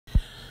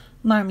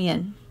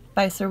Marmion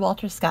by Sir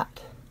Walter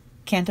Scott.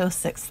 Canto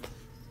Sixth.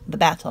 The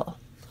Battle.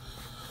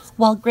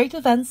 While great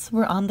events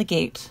were on the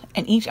gate,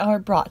 and each hour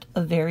brought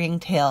a varying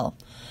tale,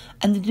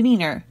 and the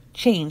demeanour,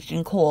 changed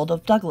and cold,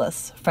 of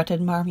Douglas fretted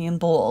Marmion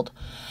bold,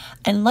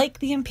 and like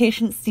the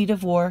impatient steed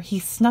of war, he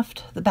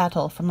snuffed the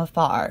battle from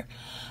afar,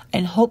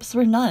 and hopes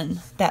were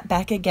none that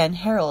back again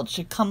herald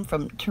should come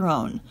from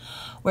Tyrone,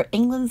 where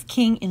England's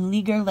king in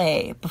leaguer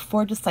lay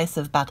before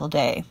decisive battle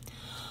day.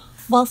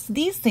 Whilst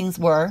these things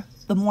were,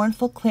 the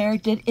mournful Clare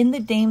did in the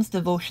dame's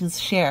devotions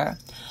share,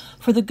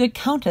 for the good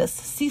countess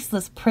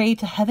ceaseless prayed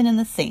to heaven and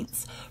the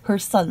saints, her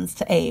sons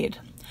to aid,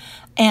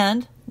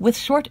 and, with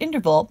short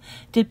interval,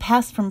 did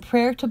pass from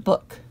prayer to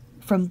book,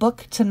 from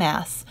book to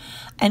mass,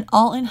 and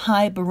all in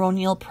high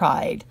baronial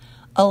pride,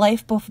 a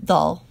life both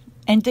dull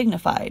and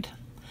dignified.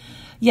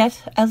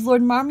 Yet, as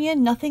Lord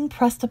Marmion nothing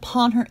pressed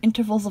upon her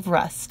intervals of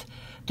rest,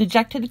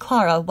 dejected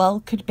Clara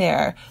well could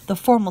bear the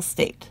formal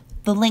state,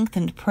 the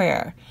lengthened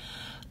prayer,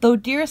 though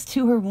dearest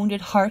to her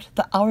wounded heart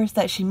the hours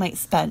that she might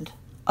spend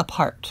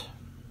apart.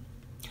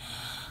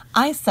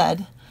 I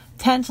said,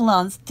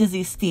 Tantalon's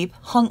dizzy steep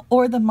hung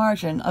o'er the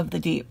margin of the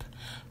deep.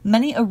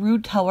 Many a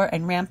rude tower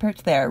and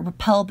rampart there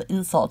repelled the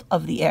insult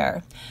of the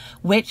air,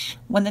 which,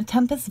 when the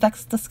tempest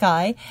vexed the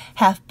sky,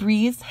 half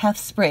breeze, half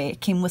spray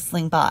came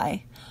whistling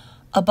by.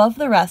 Above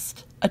the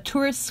rest, a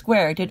tourist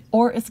square did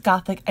o'er its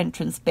Gothic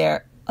entrance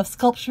bear, of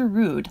sculpture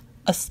rude,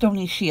 a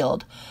stony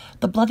shield.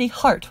 The bloody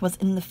hart was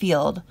in the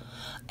field,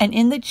 and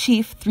in the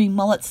chief 3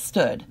 mullets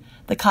stood,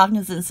 the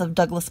cognizance of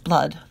Douglas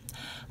blood.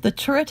 The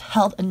turret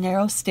held a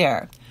narrow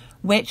stair,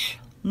 which,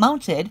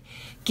 mounted,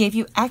 gave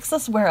you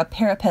access where a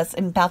parapet's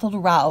embattled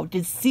row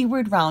did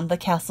seaward round the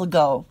castle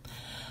go,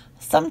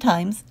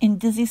 sometimes in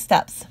dizzy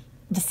steps,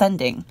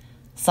 descending,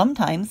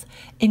 sometimes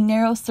in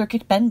narrow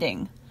circuit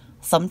bending,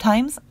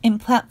 sometimes in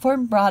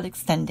platform broad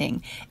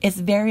extending, its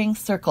varying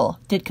circle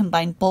did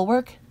combine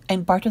bulwark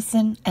and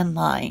bartizan and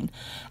line,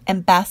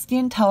 and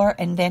bastion tower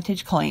and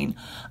vantage coign.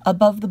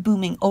 Above the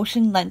booming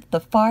ocean leant the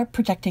far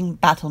projecting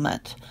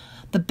battlement.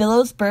 The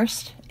billows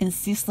burst in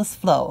ceaseless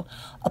flow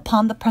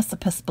upon the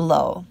precipice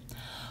below.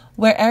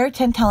 Where'er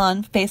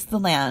Tantalon faced the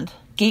land,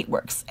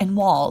 gateworks and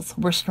walls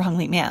were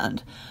strongly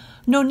manned.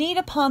 No need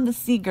upon the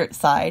sea-girt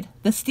side,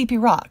 the steepy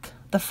rock,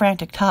 the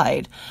frantic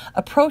tide,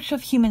 approach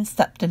of human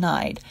step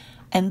denied,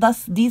 and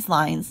thus these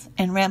lines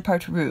and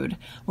rampart rude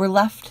were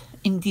left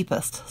in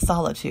deepest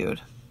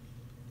solitude.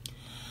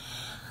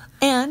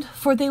 And,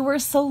 for they were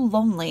so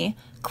lonely,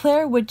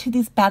 Clare would to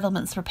these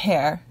battlements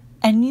repair,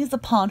 and muse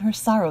upon her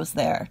sorrows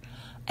there,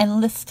 and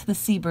list to the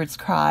seabird's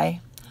cry,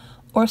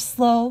 or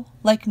slow,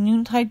 like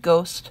noontide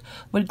ghost,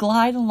 would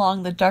glide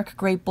along the dark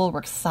grey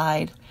bulwark's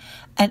side,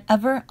 and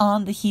ever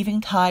on the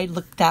heaving tide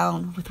look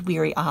down with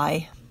weary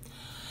eye.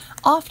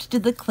 Oft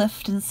did the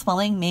cliff and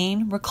swelling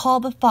main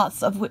recall the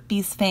thoughts of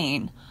Whitby's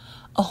fane,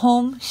 a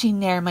home she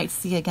ne'er might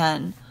see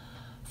again,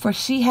 for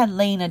she had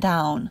lain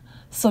adown,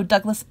 so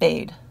Douglas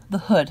bade, the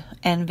hood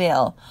and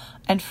veil,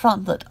 and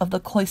frontlet of the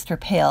cloister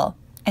pale,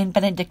 and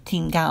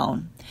Benedictine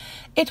gown.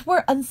 It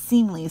were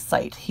unseemly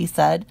sight, he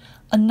said,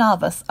 a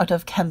novice out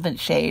of convent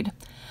shade.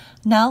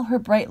 Now her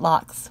bright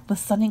locks, with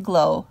sunny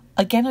glow,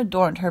 again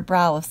adorned her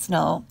brow of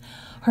snow.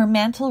 Her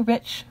mantle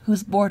rich,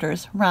 whose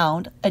borders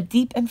round a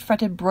deep and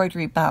fretted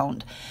broidery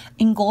bound,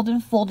 in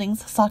golden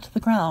foldings sought the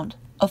ground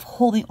of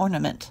holy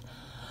ornament.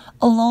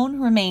 Alone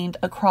remained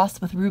a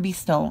cross with ruby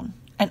stone,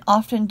 and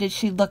often did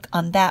she look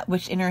on that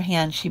which in her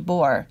hand she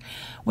bore,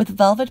 with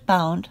velvet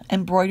bound,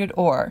 embroidered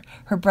o'er,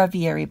 her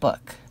breviary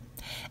book.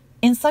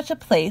 In such a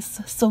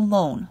place, so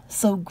lone,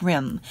 so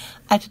grim,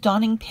 at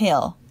dawning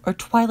pale, or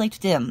twilight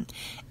dim,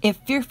 it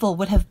fearful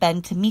would have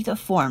been to meet a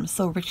form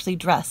so richly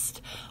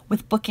dressed,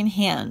 with book in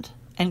hand,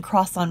 and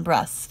cross on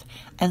breast,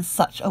 and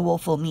such a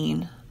woeful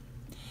mien.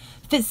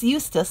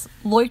 Fitz-Eustace,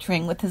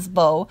 loitering with his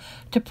bow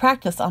to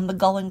practice on the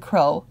gull and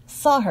crow,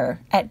 saw her,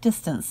 at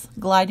distance,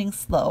 gliding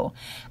slow,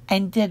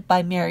 and did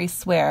by Mary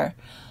swear,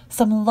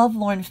 some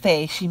lovelorn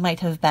fay she might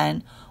have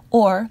been,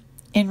 or,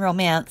 in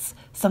romance,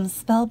 some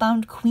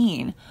spellbound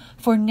queen,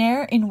 for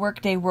ne'er in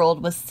workday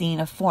world was seen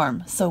a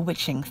form so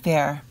witching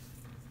fair.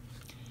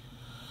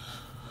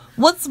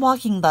 Once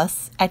walking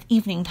thus, at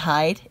evening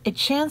tide, it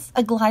chanced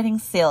a gliding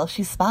sail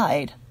she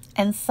spied,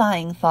 and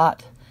sighing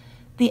thought,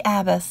 the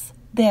abbess,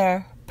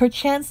 there,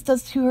 perchance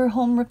does to her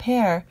home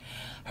repair,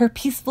 her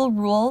peaceful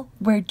rule,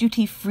 where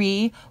duty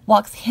free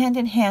walks hand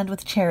in hand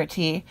with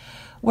charity,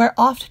 where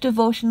oft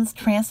devotion's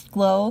tranced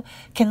glow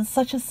can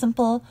such a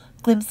simple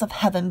glimpse of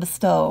heaven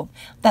bestow,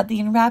 that the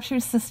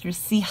enraptured sisters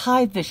see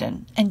high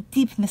vision and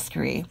deep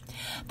mystery,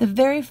 the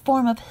very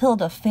form of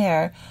Hilda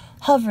fair,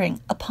 hovering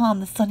upon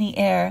the sunny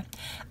air,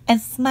 and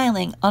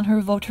smiling on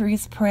her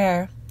votary's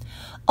prayer.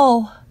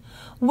 Oh,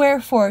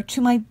 wherefore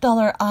to my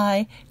duller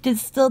eye did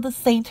still the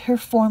saint her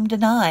form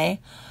deny?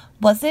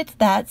 Was it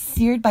that,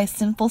 seared by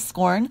sinful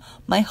scorn,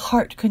 my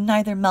heart could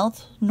neither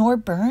melt nor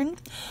burn?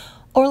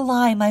 Or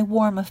lie my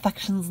warm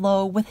affections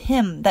low with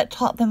him that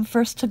taught them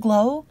first to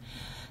glow?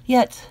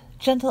 Yet,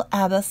 gentle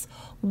abbess,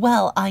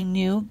 Well I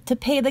knew to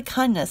pay the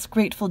kindness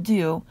grateful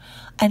due,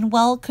 and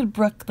well could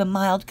brook the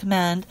mild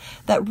command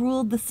that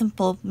ruled the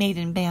simple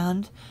maiden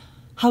band.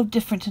 How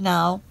different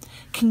now,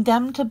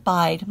 condemned to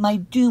bide my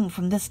doom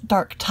from this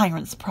dark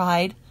tyrant's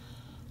pride.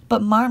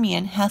 But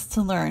Marmion has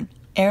to learn,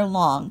 ere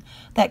long,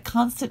 that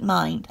constant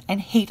mind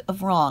and hate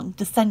of wrong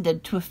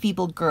descended to a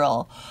feeble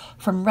girl,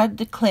 from red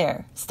de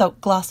Clare,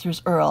 stout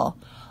Gloucester's earl.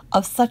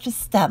 Of such a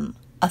stem,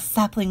 a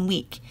sapling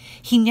weak,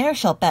 he ne'er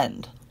shall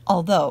bend,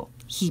 although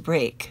he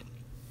break.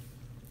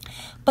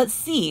 But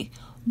see,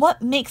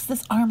 what makes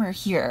this armor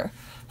here?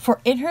 For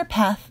in her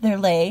path there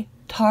lay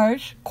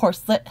targe,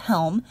 corselet,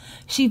 helm.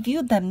 She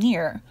viewed them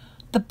near.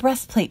 The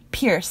breastplate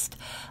pierced.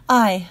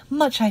 Aye,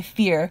 much I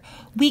fear,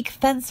 weak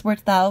fence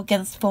wert thou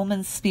 'gainst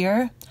foeman's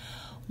spear.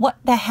 What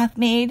that hath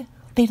made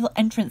fatal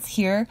entrance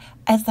here,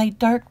 as thy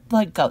dark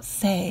blood gouts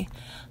say.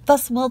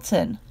 Thus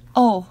Wilton,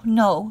 oh,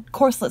 no,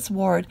 corselet's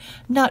ward,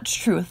 not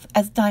truth,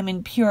 as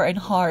diamond pure and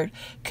hard,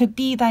 could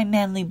be thy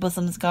manly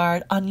bosom's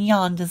guard on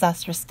yon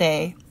disastrous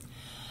day.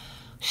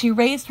 She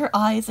raised her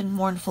eyes in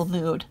mournful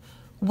mood.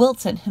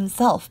 Wilton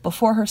himself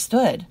before her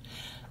stood.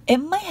 It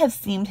might have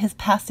seemed his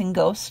passing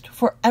ghost,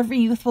 for every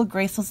youthful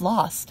grace was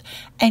lost,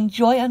 and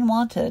joy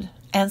unwonted,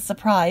 and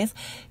surprise,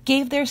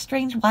 gave their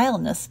strange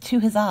wildness to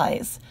his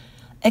eyes.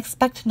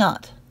 Expect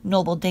not,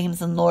 noble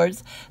dames and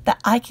lords, that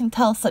I can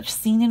tell such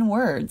scene in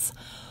words.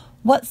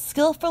 What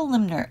skilful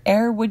limner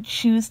e'er would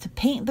choose to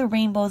paint the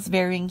rainbow's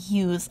varying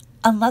hues,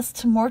 unless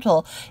to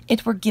mortal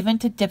it were given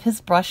to dip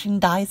his brush in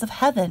dyes of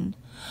heaven?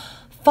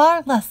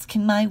 Far less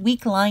can my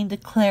weak line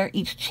declare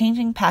each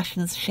changing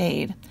passion's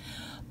shade,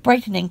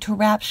 brightening to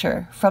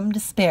rapture from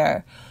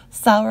despair,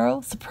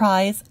 sorrow,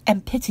 surprise,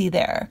 and pity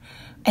there,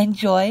 and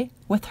joy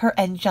with her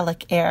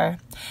angelic air,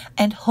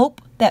 and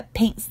hope that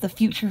paints the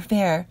future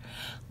fair,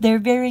 their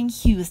varying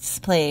hues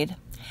displayed,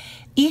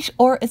 each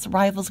o'er its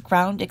rival's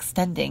ground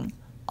extending,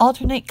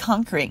 alternate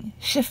conquering,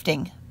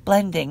 shifting,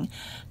 blending,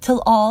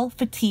 till all,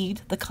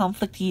 fatigued, the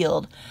conflict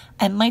yield,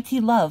 and mighty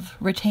love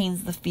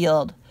retains the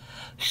field.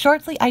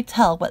 Shortly I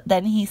tell what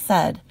then he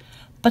said,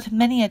 but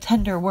many a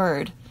tender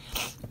word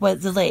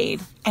was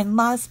delayed, and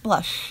modest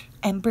blush,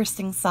 and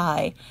bursting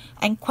sigh,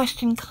 and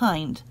question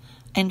kind,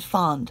 and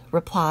fond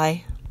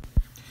reply.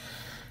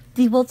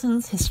 De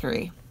Wilton's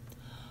History.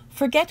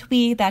 Forget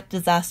we that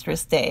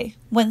disastrous day,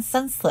 when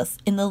senseless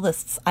in the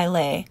lists I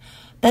lay,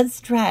 thence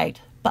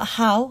dragged, but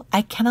how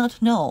I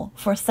cannot know,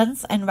 for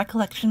sense and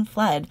recollection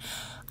fled.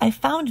 I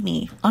found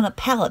me on a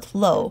pallet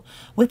low,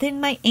 within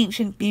my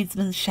ancient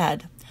beadsman's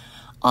shed.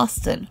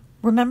 Austin,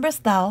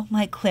 rememberest thou,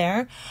 my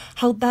Clare,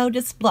 how thou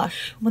didst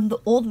blush when the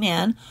old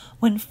man,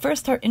 when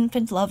first our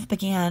infant love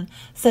began,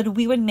 said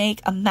we would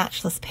make a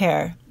matchless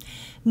pair?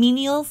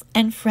 Menials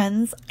and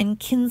friends and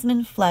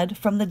kinsmen fled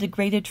from the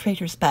degraded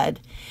traitor's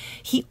bed.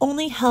 He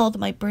only held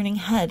my burning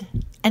head,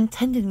 and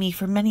tended me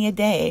for many a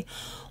day,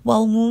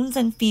 while wounds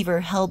and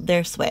fever held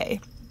their sway.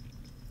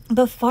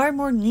 But far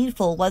more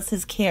needful was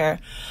his care,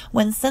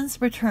 when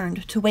sense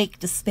returned to wake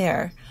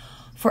despair.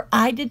 For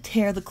I did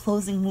tear the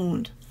closing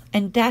wound,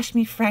 and dash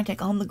me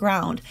frantic on the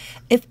ground,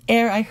 if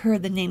e'er I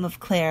heard the name of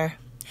Clare.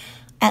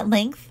 At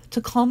length,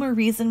 to calmer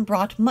reason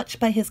brought, much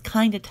by his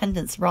kind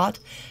attendance wrought,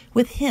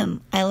 with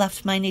him I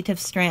left my native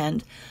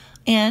strand,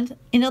 and,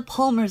 in a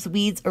palmer's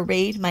weeds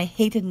arrayed, my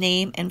hated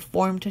name and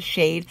form to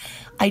shade,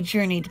 I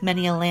journeyed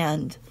many a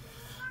land.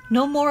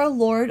 No more a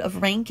lord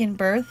of rank and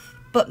birth,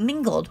 but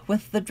mingled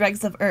with the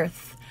dregs of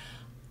earth.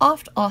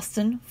 Oft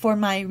Austin for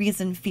my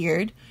reason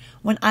feared,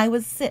 when I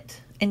would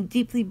sit and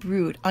deeply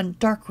brood on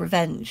dark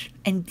revenge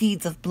and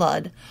deeds of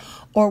blood,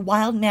 or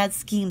wild mad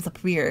schemes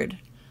upreared.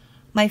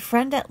 My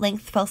friend at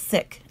length fell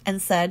sick,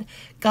 and said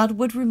God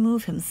would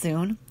remove him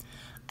soon,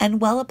 and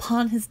well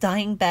upon his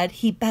dying bed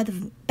he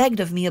begged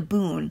of me a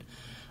boon.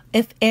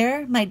 If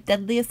e'er my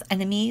deadliest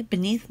enemy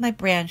beneath my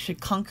brand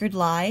should conquered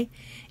lie,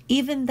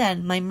 even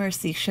then my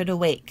mercy should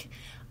awake,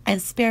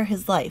 and spare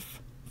his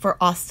life for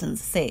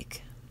Austin's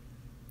sake.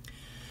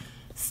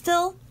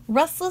 Still,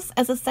 restless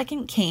as a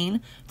second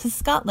Cain, to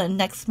Scotland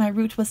next my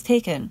route was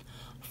taken.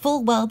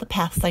 Full well the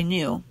paths I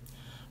knew.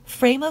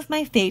 Frame of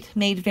my fate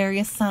made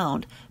various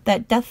sound,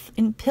 that death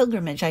in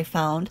pilgrimage I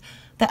found,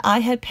 that I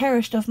had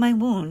perished of my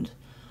wound.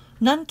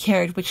 None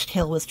cared which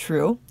tale was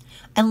true,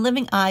 and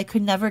living eye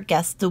could never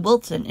guess De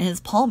Wilton in his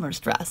palmer's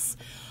dress.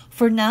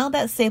 For now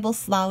that sable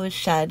slough is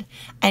shed,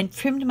 and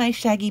trimmed my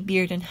shaggy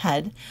beard and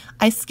head,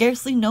 I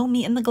scarcely know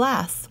me in the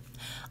glass.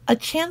 A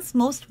chance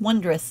most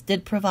wondrous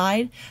did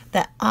provide,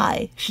 that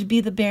I should be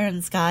the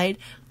baron's guide.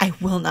 I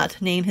will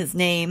not name his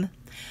name.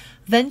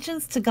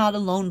 Vengeance to God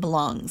alone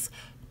belongs,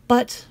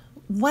 but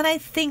when I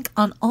think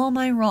on all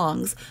my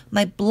wrongs,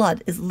 my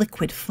blood is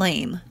liquid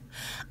flame.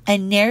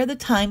 And ne'er the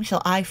time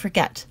shall I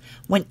forget,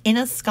 when in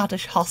a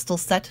Scottish hostel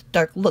set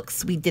dark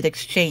looks we did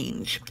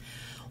exchange.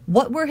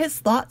 What were his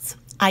thoughts,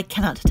 I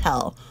cannot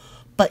tell,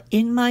 but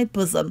in my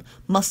bosom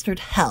mustered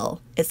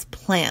hell its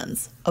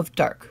plans of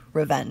dark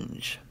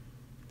revenge.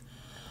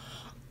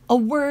 A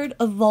word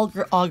of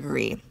vulgar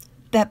augury,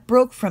 that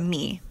broke from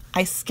me,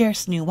 I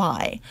scarce knew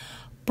why,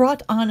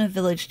 brought on a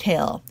village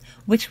tale,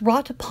 which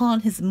wrought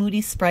upon his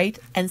moody sprite,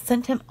 and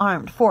sent him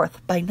armed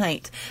forth by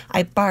night.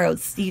 I borrowed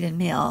steed and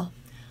mail,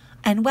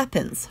 and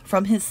weapons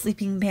from his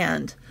sleeping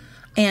band,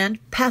 and,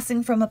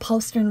 passing from a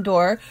postern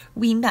door,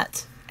 we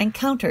met, and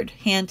countered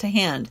hand to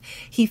hand.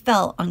 He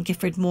fell on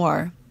Gifford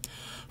Moor.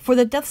 For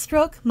the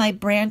death-stroke my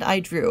brand I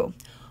drew.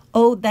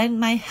 Oh, then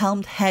my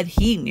helmed head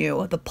he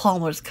knew, the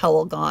palmer's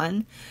cowl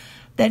gone.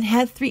 Then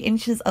had 3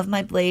 inches of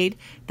my blade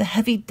the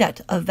heavy debt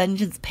of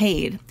vengeance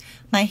paid.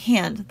 My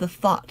hand the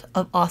thought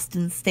of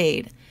Austin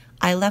stayed.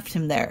 I left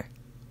him there,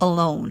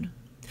 alone.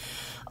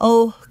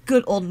 Oh,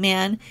 good old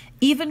man,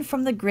 even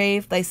from the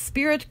grave thy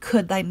spirit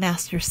could thy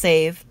master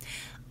save.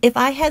 If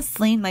I had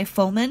slain my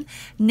foeman,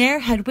 ne'er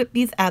had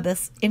Whitby's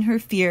abbess, in her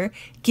fear,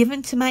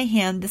 given to my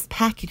hand this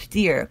package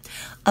dear,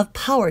 of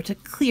power to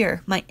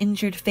clear my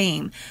injured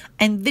fame,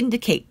 and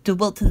vindicate De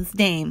Wilton's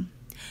name.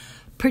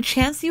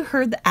 Perchance you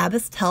heard the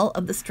abbess tell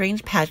of the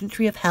strange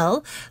pageantry of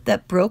hell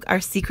that broke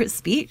our secret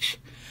speech?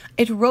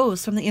 It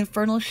rose from the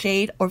infernal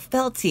shade, or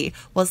fealty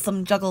was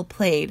some juggle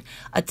played,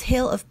 a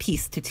tale of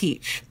peace to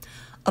teach.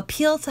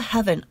 Appeal to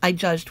heaven I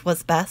judged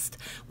was best,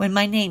 when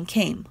my name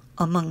came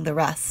among the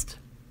rest.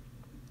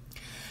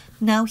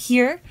 Now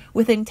here,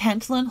 within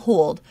Tantallon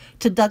hold,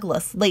 to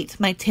Douglas late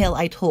my tale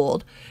I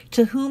told,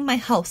 to whom my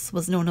house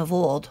was known of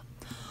old.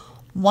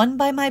 Won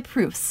by my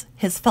proofs,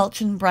 his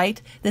falchion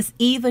bright, this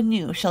eve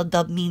anew shall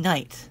dub me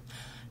knight.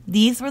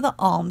 These were the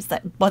alms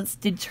that once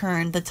did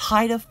turn the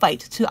tide of fight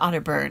to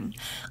Otterburn,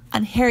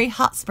 and Harry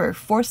Hotspur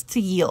forced to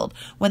yield,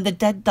 when the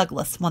dead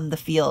Douglas won the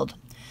field.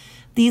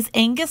 These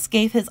Angus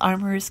gave his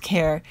armourers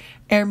care,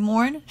 ere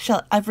morn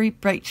shall every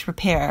breach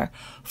repair.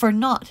 For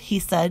naught, he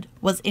said,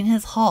 was in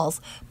his halls,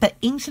 but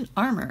ancient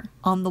armour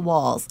on the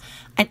walls,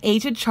 and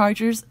aged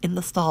chargers in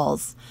the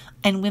stalls,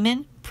 and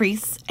women,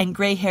 priests, and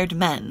grey-haired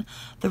men.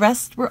 The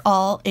rest were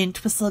all in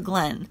Twistle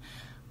Glen.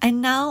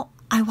 And now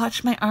I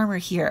watch my armour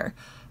here,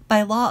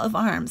 by law of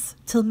arms,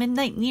 till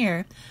midnight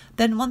near.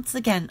 Then once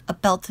again a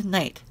belted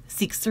knight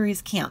seeks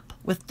Surrey's camp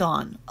with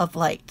dawn of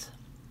light.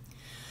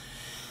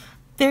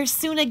 There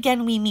soon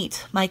again we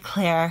meet, my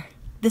Clare.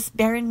 This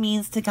baron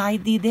means to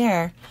guide thee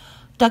there.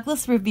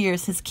 Douglas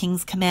reveres his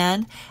king's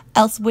command,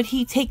 else would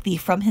he take thee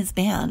from his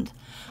band.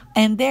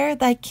 And there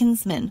thy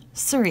kinsman,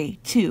 Surrey,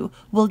 too,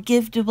 will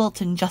give De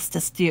Wilton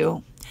justice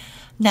due.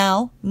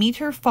 Now, meet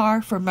her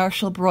far for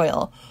martial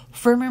broil,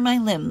 firmer my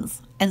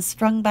limbs, and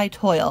strung by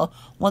toil,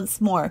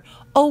 once more.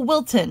 O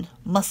Wilton,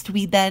 must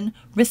we then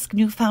risk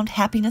new-found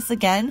happiness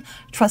again,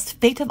 trust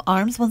fate of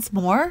arms once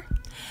more?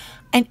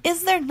 And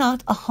is there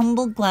not a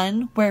humble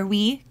glen where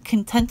we,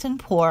 content and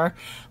poor,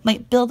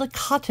 might build a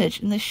cottage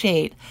in the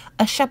shade,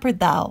 a shepherd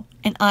thou,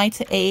 and I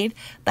to aid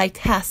thy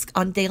task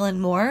on dale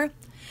and moor?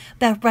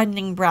 That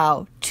reddening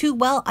brow, too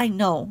well I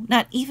know,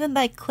 not even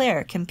thy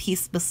Clare can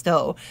peace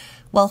bestow,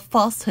 while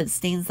falsehood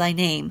stains thy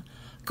name.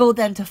 Go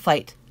then to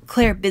fight,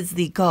 Clare bids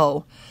thee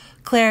go.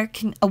 Clare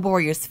can a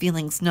warrior's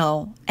feelings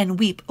know, and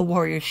weep a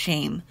warrior's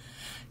shame.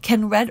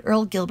 Can Red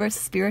Earl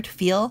Gilbert's spirit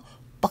feel?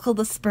 Buckle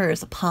the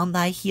spurs upon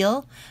thy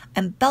heel,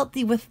 and belt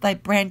thee with thy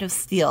brand of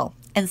steel,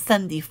 and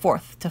send thee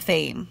forth to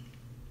fame.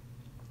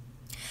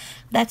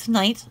 That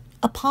night,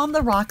 upon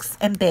the rocks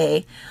and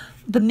bay,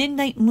 the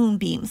midnight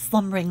moonbeam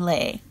slumbering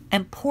lay,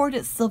 and poured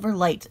its silver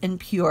light and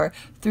pure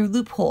through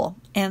loophole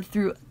and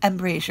through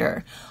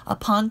embrasure,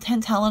 upon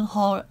Tantallon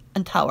hall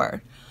and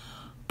tower.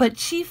 But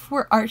chief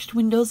where arched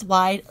windows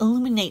wide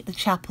illuminate the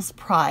chapel's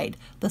pride,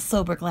 the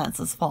sober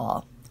glances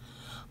fall.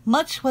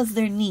 Much was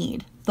there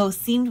need, though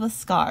seamed with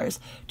scars,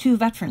 to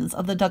veterans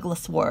of the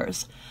Douglas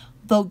wars.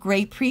 Though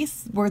grey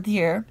priests were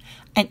there,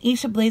 and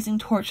each a blazing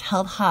torch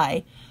held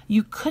high,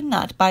 you could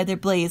not by their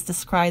blaze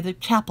descry the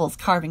chapel's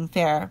carving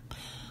fair.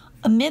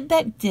 Amid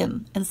that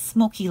dim and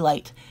smoky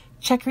light,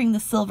 checkering the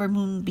silver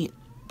moon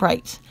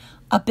bright,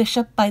 a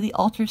bishop by the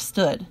altar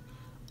stood,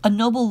 a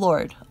noble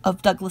lord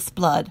of Douglas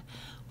blood,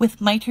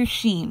 with mitre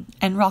sheen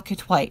and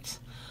rocket white,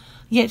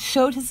 yet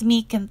showed his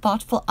meek and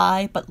thoughtful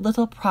eye but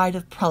little pride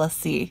of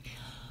prelacy,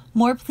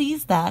 more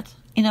pleased that,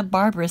 in a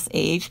barbarous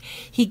age,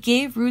 he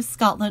gave rude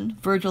Scotland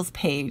Virgil's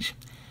page,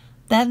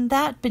 than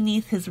that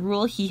beneath his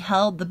rule he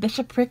held the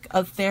bishopric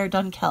of fair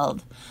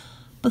Dunkeld.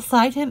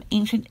 Beside him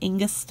ancient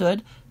Angus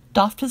stood,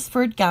 doffed his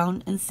furred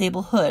gown and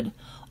sable hood.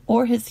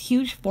 O'er his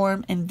huge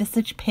form and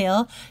visage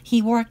pale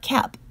he wore a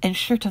cap and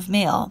shirt of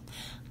mail,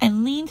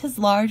 and leaned his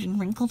large and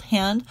wrinkled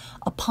hand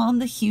upon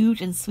the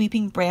huge and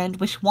sweeping brand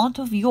which wont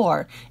of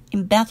yore,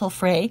 in battle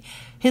fray,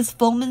 his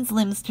foeman's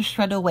limbs to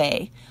shred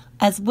away,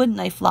 as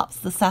wood-knife lops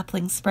the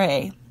sapling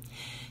spray.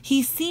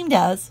 He seemed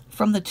as,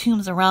 from the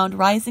tombs around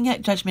rising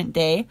at judgment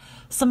day,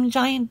 some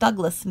giant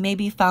Douglas may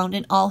be found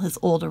in all his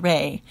old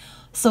array,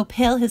 so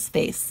pale his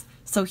face,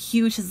 so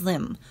huge his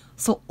limb,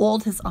 so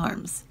old his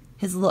arms,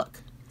 his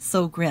look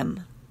so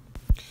grim.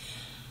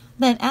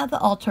 Then at the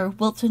altar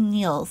Wilton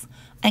kneels,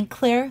 and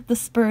Clare the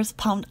spurs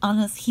pound on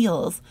his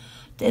heels,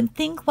 and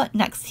think what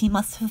next he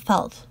must have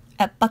felt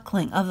at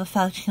buckling of a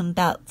falchion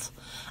belt,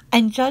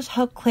 and judge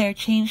how Clare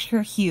changed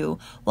her hue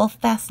while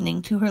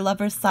fastening to her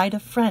lover's side a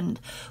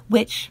friend,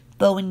 which,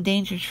 though in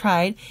danger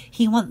tried,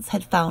 he once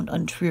had found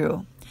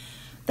untrue.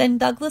 Then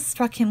Douglas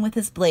struck him with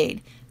his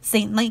blade.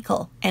 Saint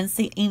Michael and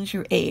Saint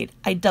Andrew aid,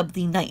 I dub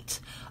thee knight.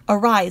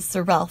 Arise,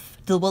 Sir Ralph,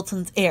 de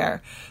Wilton's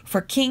heir,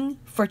 for king,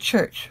 for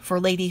church, for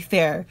lady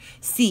fair,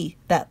 see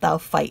that thou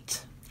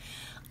fight.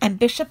 And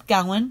Bishop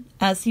Gowan,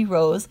 as he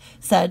rose,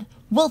 said,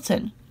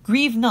 Wilton,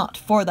 grieve not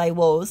for thy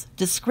woes,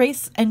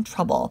 disgrace and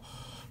trouble,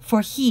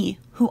 for he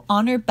who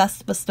honour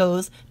best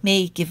bestows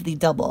may give thee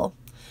double.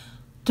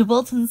 De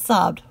Wilton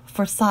sobbed,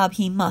 for sob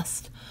he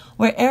must.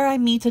 Where'er I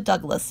meet a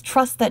Douglas,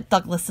 trust that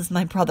Douglas is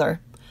my brother.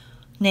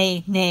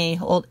 Nay, nay,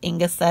 old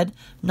Angus said,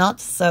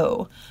 not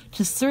so.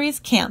 To Surrey's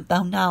camp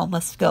thou now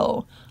must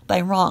go, thy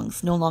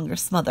wrongs no longer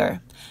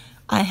smother.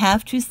 I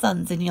have 2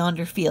 sons in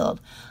yonder field,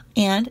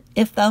 and,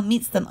 if thou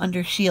meet'st them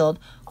under shield,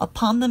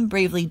 upon them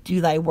bravely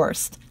do thy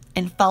worst,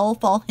 and foul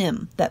fall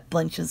him that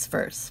blenches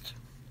first.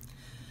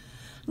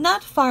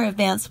 Not far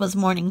advanced was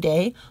morning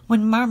day,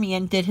 when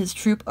Marmion did his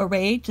troop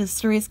array to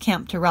Surrey's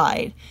camp to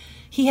ride.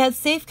 He had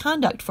safe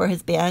conduct for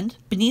his band,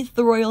 beneath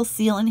the royal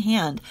seal in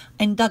hand,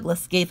 and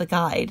Douglas gave a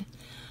guide.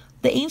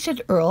 The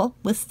ancient earl,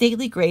 with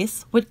stately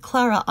grace, would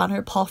Clara on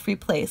her palfrey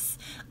place,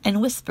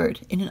 and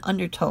whispered in an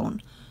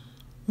undertone,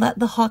 Let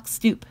the hawk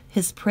stoop,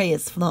 his prey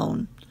is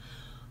flown.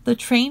 The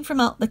train from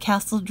out the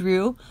castle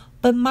drew,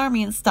 but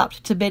Marmion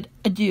stopped to bid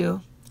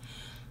adieu.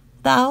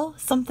 Thou,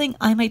 something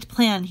I might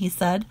plan, he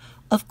said,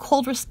 of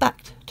cold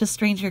respect to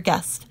stranger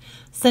guest,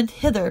 sent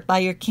hither by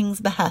your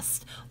king's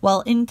behest,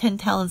 while in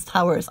Tantallon's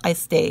towers I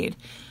stayed.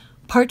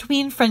 Part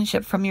we in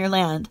friendship from your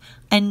land,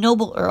 and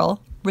noble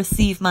earl,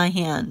 receive my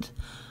hand.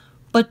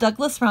 But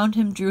Douglas round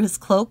him drew his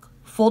cloak,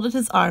 folded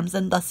his arms,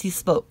 and thus he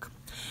spoke.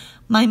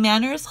 My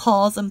manors,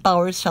 halls, and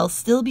bowers shall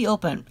still be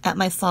open at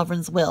my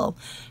sovereign's will,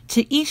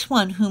 to each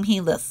one whom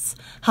he lists,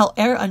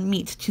 howe'er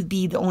unmeet to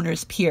be the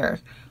owner's peer.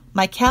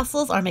 My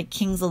castles are my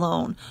king's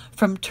alone,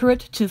 from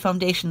turret to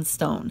foundation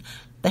stone.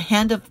 The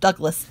hand of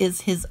Douglas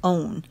is his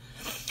own,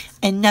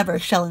 and never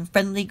shall in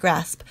friendly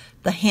grasp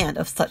the hand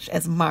of such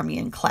as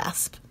Marmion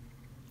clasp.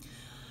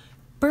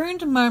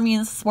 Burned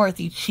Marmion's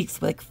swarthy cheeks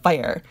like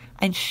fire,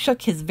 and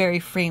shook his very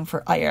frame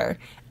for ire.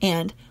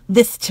 And,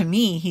 This to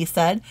me, he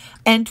said,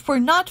 and 'twere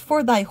not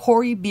for thy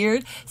hoary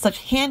beard,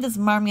 such hand as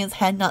Marmion's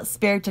had not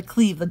spared to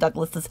cleave the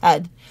Douglas's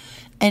head.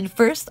 And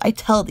first I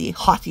tell thee,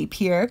 haughty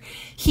peer,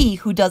 he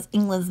who does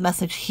England's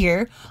message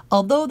hear,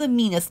 although the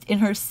meanest in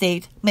her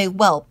state, may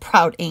well,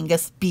 proud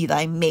Angus, be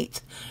thy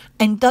mate.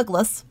 And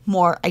Douglas,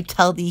 more I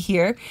tell thee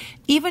here,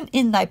 even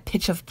in thy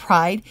pitch of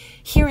pride,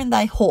 here in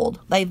thy hold,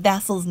 thy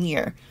vassals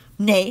near.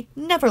 Nay,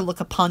 never look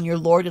upon your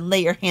lord, and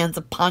lay your hands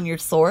upon your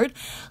sword.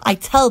 I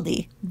tell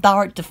thee, thou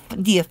art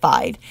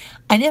deified.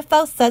 And if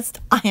thou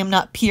saidst, I am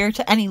not peer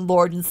to any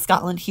lord in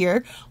Scotland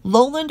here,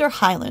 lowland or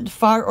highland,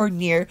 far or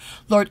near,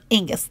 Lord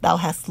Angus, thou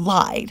hast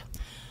lied.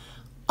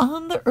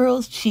 On the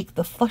earl's cheek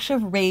the flush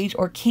of rage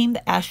o'ercame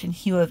the ashen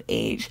hue of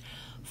age.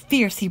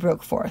 Fierce he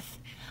broke forth.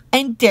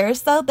 And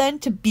darest thou then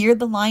to beard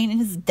the lion in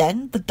his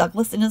den, the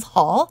Douglas in his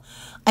hall?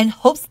 And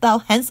hopest thou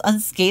hence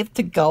unscathed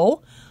to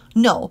go?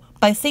 No,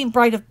 by Saint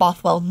Bride of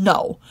Bothwell,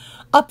 no.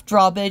 Up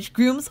drawbridge,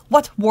 grooms,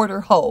 what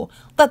warder ho?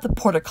 Let the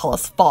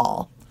portcullis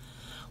fall.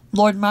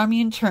 Lord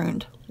Marmion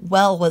turned,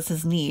 well was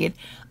his need,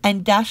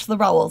 and dashed the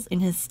rowels in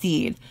his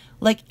steed.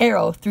 Like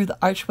arrow through the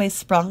archway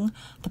sprung,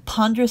 the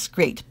ponderous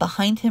grate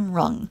behind him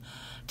rung.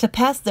 To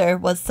pass there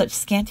was such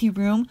scanty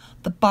room,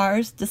 the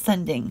bars,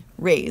 descending,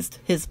 raised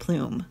his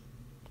plume.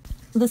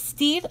 The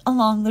steed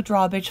along the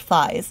drawbridge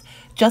flies,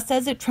 just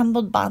as it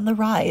trembled on the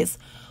rise,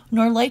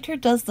 nor lighter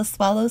does the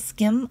swallow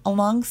skim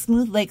along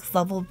smooth lake's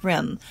level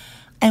brim.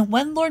 And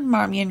when Lord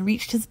Marmion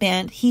reached his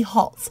band, he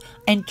halts,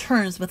 and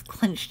turns with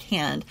clenched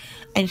hand,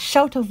 and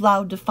shout of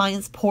loud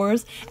defiance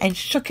pours, and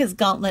shook his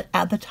gauntlet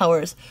at the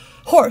towers.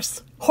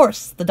 Horse,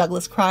 horse, the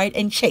Douglas cried,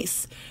 and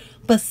chase.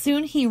 But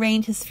soon he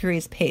reined his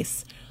fury's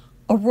pace.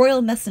 A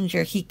royal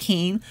messenger he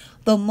came,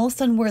 though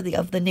most unworthy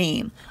of the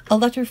name. A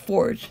letter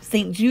forged,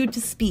 St. Jude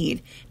to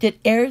speed, did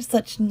ere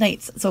such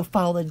knights so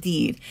foul a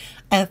deed.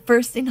 At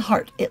first in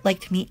heart it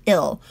liked me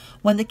ill,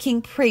 when the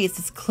king praised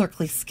his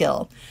clerkly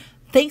skill.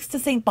 Thanks to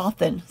St.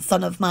 Bothan,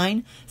 son of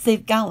mine,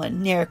 save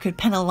Gowan ne'er could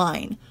pen a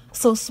line.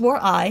 So swore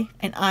I,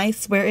 and I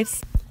swear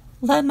it's...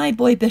 Let my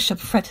boy bishop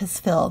fret his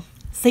fill,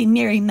 St.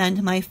 Mary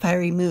mend my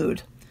fiery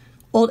mood.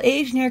 Old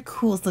age ne'er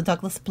cools the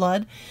Douglas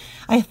blood.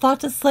 I thought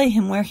to slay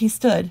him where he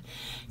stood.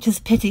 'Tis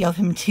pity of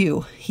him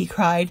too, he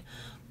cried.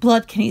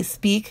 Blood can he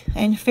speak,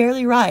 and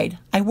fairly ride.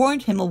 I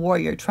warned him a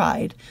warrior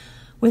tried.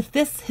 With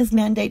this his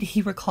mandate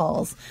he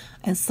recalls,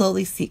 and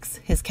slowly seeks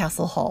his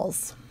castle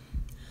halls.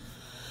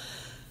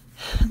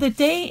 The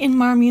day in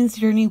Marmion's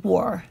journey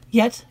wore,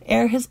 yet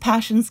ere his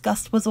passion's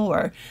gust was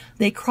o'er,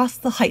 they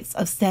crossed the heights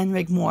of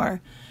Stanrig Moor.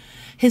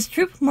 His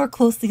troop more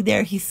closely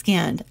there he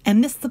scanned,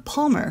 and missed the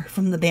palmer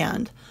from the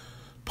band.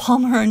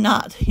 Palmer or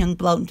not, young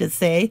Blount did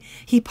say,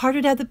 he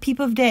parted at the peep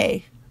of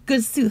day.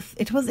 Good sooth,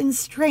 it was in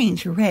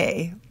strange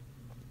array.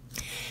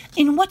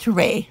 In what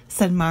array?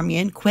 Said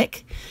Marmion,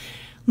 quick.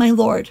 My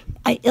lord,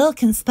 I ill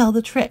can spell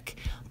the trick,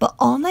 but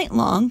all night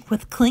long,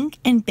 with clink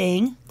and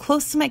bang,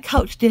 close to my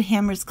couch did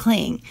hammers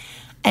clang.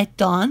 At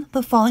dawn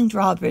the falling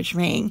drawbridge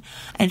rang,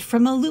 and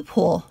from a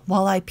loophole,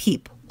 while I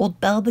peep, old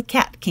Bell the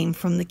cat came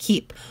from the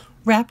keep,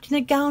 wrapped in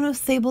a gown of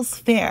sables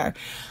fair,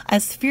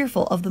 as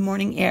fearful of the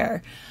morning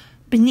air.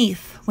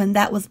 Beneath, when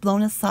that was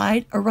blown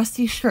aside, a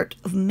rusty shirt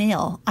of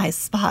mail I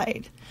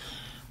spied.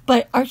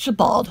 By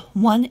Archibald,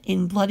 one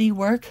in bloody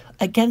work,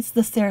 against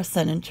the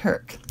Saracen and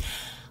Turk.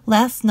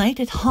 Last night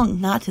it hung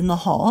not in the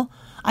hall,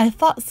 I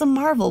thought some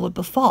marvel would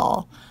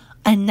befall.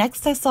 And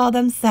next I saw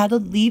them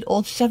saddled lead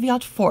old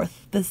Cheviot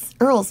forth, this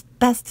earl's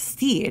best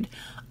steed,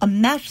 a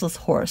matchless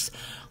horse,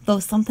 though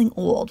something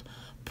old,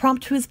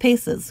 prompt to his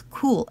paces,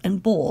 cool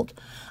and bold.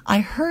 I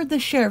heard the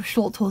sheriff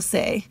Sholto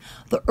say,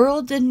 the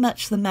earl did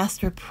much the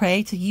master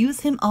pray to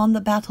use him on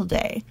the battle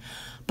day.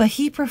 But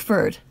he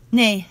preferred,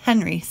 nay,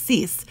 Henry,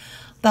 cease.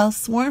 Thou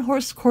sworn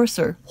horse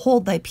courser,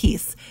 hold thy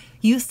peace.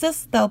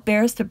 Eustace, thou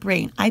bearest a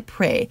brain, I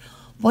pray.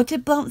 What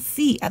did Blount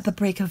see at the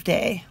break of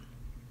day?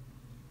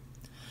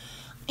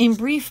 In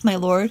brief, my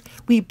lord,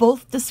 we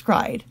both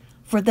descried,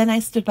 for then I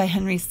stood by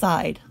Henry's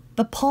side,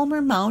 the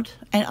palmer mount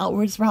and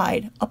outwards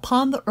ride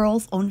upon the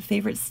earl's own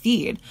favourite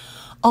steed.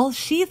 All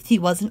sheathed he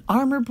was in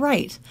armour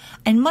bright,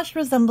 and much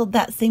resembled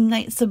that same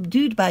knight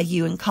subdued by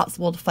you in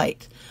Cotswold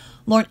fight.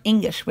 Lord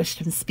Anguish wished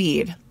him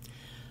speed.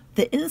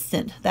 The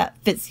instant that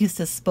Fitz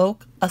Eustace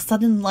spoke, a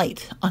sudden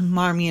light on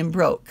Marmion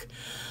broke.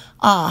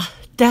 Ah,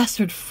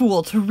 dastard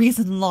fool, to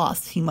reason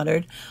lost, he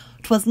muttered.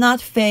 'Twas not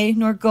fay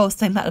nor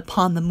ghost I met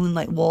upon the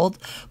moonlight wold,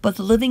 but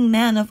the living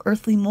man of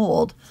earthly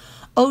mould.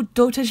 O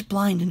dotage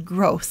blind and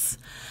gross!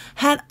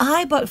 Had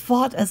I but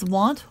fought as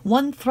wont,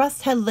 one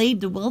thrust had laid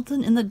De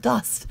Wilton in the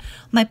dust,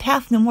 my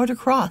path no more to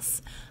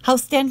cross. How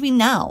stand we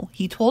now?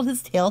 He told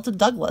his tale to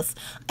Douglas,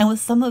 and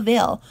with some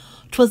avail.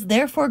 'Twas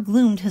therefore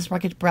gloomed his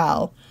rugged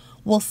brow.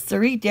 Will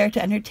Surrey dare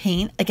to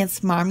entertain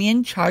against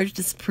Marmion charge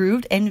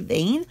disproved and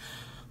vain?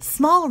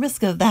 Small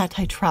risk of that,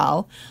 I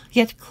trow,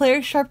 yet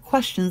clear sharp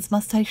questions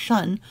must I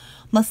shun,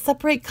 must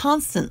separate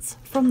Constance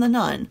from the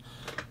nun.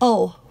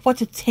 Oh, what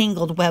a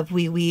tangled web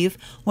we weave,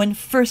 when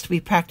first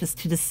we practice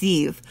to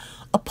deceive.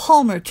 A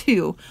palmer,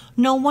 too,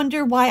 no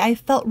wonder why I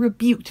felt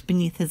rebuked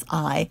beneath his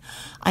eye.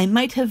 I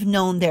might have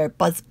known there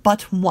was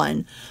but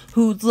one,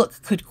 whose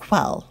look could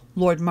quell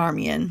Lord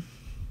Marmion.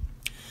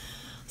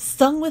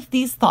 Stung with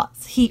these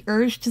thoughts, he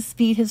urged to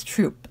speed his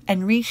troop,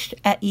 and reached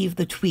at eve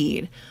the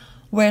Tweed,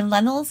 where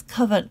Lennel's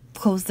covent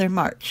closed their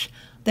march.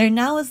 There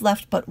now is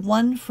left but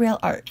one frail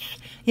arch,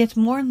 yet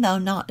mourn thou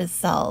not its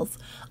cells.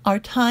 Our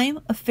time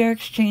a fair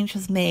exchange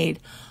has made,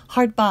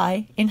 hard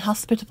by, in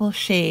hospitable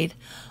shade,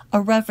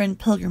 a reverend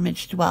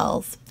pilgrimage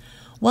dwells.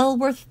 Well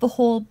worth the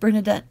whole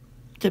Bernadette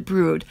de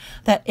brood,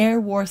 that e'er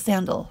wore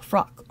sandal,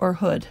 frock, or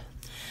hood.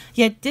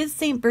 Yet did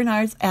St.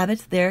 Bernard's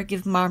abbot there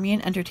give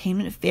Marmion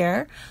entertainment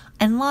fair,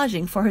 and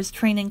lodging for his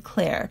train in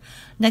Clare.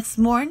 Next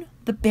morn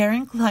the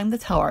baron climbed the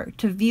tower,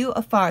 to view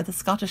afar the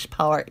Scottish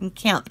power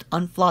encamped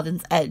on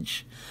Flodden's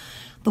edge.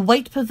 The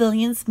white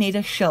pavilions made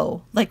a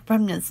show, like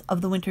remnants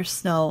of the winter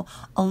snow,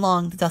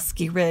 along the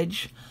dusky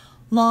ridge.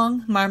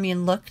 Long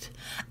Marmion looked.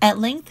 At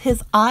length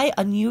his eye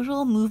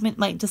unusual movement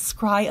might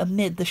descry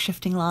amid the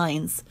shifting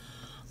lines.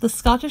 The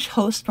Scottish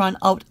host drawn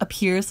out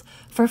appears,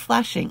 for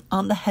flashing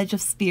on the hedge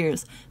of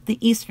spears the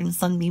eastern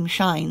sunbeam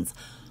shines,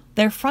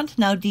 their front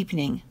now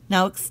deepening,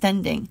 now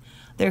extending,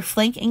 their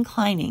flank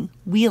inclining,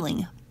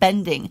 wheeling,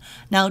 bending,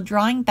 now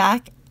drawing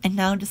back and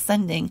now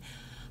descending.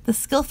 The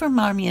skilful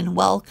Marmion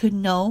well could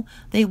know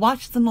they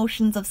watched the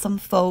motions of some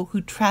foe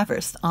who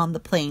traversed on the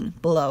plain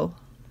below.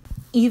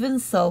 Even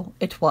so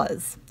it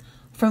was.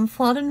 From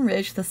Flodden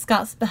Ridge the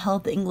Scots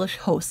beheld the English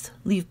host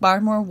leave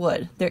Barmore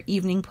Wood, their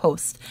evening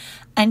post,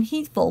 and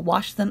heedful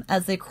watched them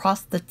as they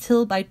crossed the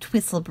Till by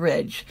Twistle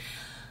Bridge.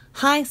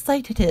 High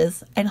sight it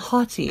is, and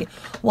haughty,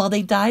 while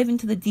they dive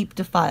into the deep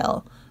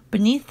defile.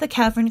 Beneath the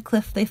cavern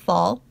cliff they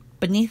fall,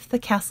 beneath the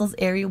castle's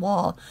airy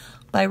wall.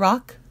 By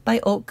rock, by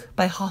oak,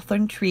 by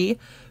hawthorn tree,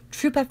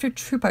 troop after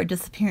troop are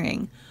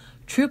disappearing.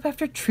 Troop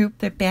after troop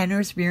their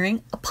banners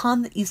rearing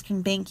upon the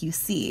eastern bank you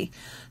see,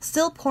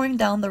 still pouring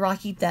down the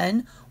rocky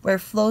den where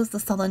flows the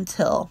sullen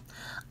Till,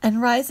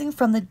 and rising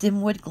from the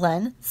dim wood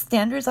glen,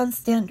 standards on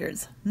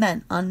standards,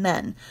 men on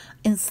men,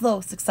 in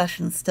slow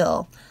succession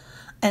still,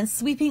 and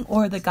sweeping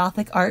o'er the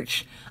Gothic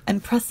arch,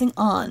 and pressing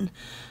on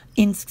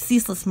in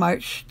ceaseless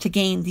march to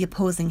gain the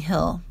opposing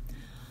hill.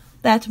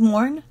 That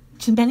morn,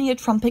 to many a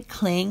trumpet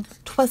clang,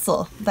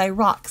 Twistle, thy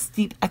rock's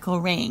deep echo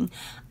rang,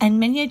 and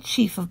many a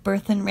chief of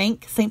birth and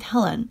rank St.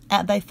 Helen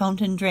at thy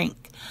fountain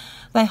drank.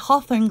 Thy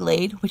hawthorn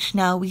glade, which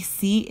now we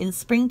see in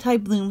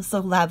springtide bloom so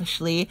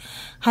lavishly,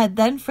 had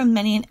then from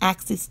many an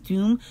axis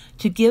doom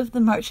to give the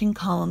marching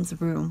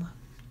columns room.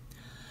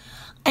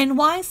 And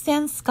why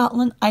stands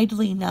Scotland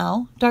idly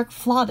now, dark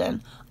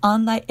Flodden,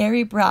 on thy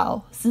airy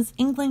brow, since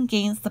England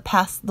gains the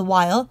pass the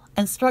while,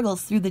 and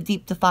struggles through the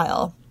deep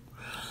defile?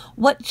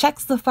 What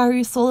checks the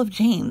fiery soul of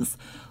James?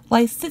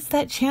 Why sits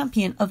that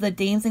champion of the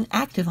Danes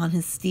inactive on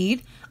his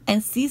steed,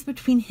 and sees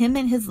between him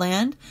and his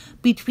land,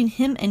 between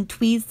him and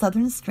Tweed's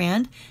southern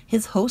strand,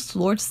 his host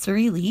Lord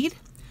Surrey lead?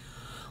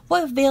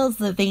 What avails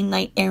the vain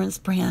knight-errant's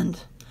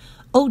brand?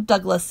 O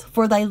Douglas,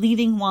 for thy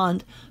leading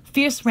wand,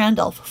 fierce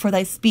Randolph, for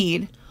thy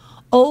speed.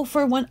 O,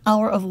 for 1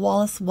 hour of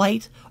Wallace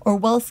White, or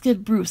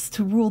well-skilled Bruce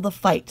to rule the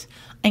fight,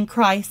 and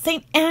cry,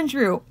 St.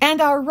 Andrew,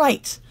 and our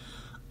right!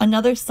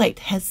 Another sight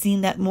has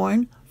seen that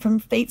morn, from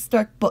fate's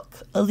dark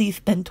book a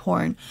leaf been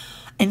torn,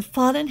 and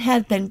Flodden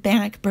had been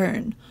bannock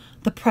burned.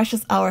 The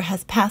precious hour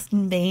has passed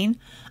in vain,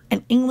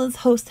 and England's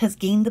host has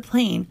gained the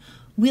plain,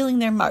 wheeling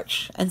their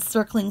march, and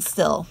circling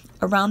still,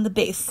 around the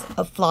base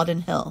of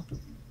Flodden Hill.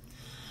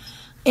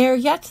 Ere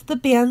yet the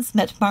bands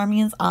met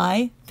Marmion's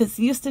eye,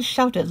 Fitz-Eustace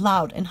shouted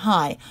loud and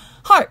high,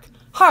 Hark!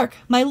 Hark!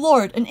 My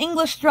lord, an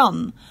English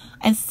drum!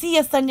 And see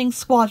ascending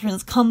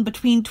squadrons come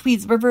between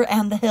Tweed's river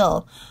and the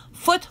hill.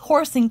 Foot,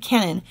 horse, and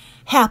cannon,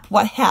 hap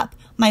what hap,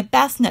 my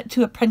basnet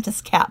to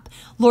apprentice cap,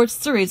 Lord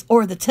Surrey's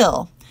o'er the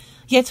till.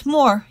 Yet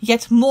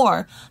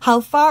more,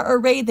 how far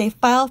arrayed they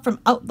file from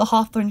out the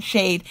hawthorn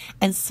shade,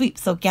 and sweep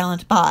so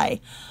gallant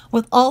by,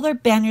 with all their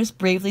banners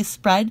bravely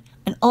spread,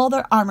 and all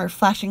their armour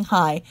flashing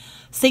high.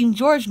 St.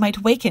 George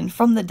might waken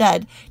from the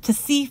dead, to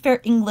see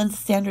fair England's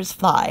standards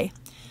fly.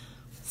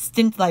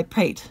 Stint thy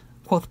prate,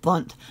 quoth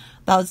Blunt,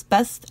 thou's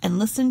best, and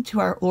listen to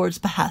our lord's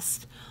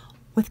behest.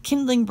 With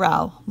kindling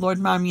brow, Lord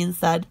Marmion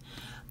said,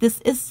 This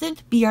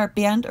instant be our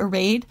band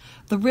arrayed,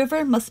 the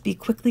river must be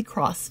quickly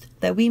crossed,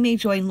 that we may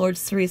join Lord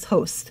Surrey's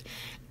host.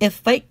 If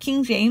fight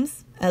King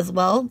James, as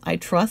well, I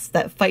trust,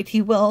 that fight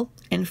he will,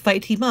 and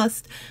fight he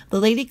must, the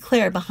Lady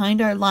Clare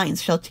behind our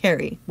lines shall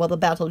tarry, while the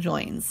battle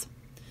joins.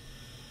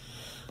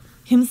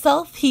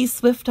 Himself he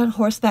swift on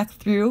horseback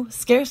threw,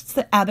 scarce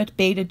the abbot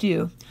bade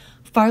adieu,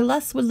 far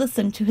less would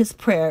listen to his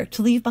prayer,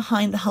 to leave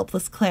behind the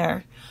helpless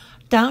Clare.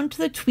 Down to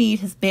the Tweed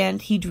his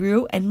band he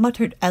drew, and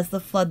muttered as the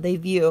flood they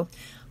view,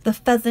 The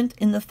pheasant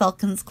in the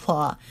falcon's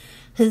claw,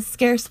 his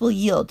scarce will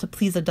yield to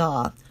please a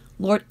daw.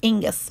 Lord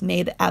Angus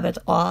may the abbot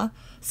awe,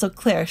 so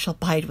Clare shall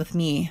bide with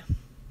me.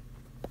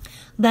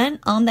 Then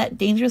on that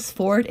dangerous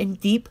ford and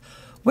deep,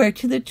 where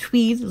to the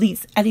Tweed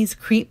leads eddies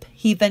creep,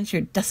 he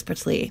ventured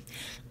desperately,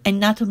 and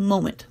not a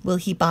moment will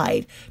he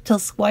bide, till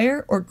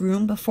squire or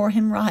groom before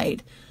him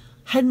ride.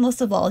 Headmost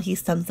of all he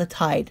stems the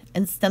tide,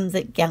 and stems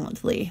it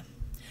gallantly.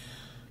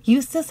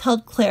 Eustace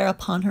held Clare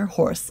upon her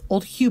horse,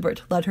 old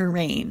Hubert led her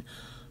rein.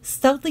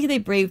 Stoutly they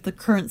braved the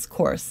current's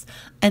course,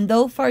 and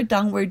though far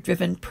downward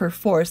driven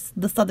perforce,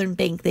 the southern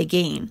bank they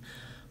gain.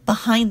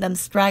 Behind them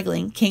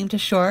straggling came to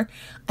shore,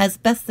 as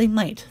best they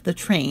might, the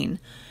train.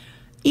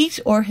 Each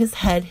o'er his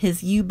head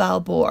his yew-bough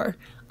bore,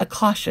 a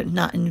caution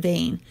not in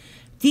vain.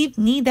 Deep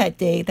need that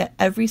day that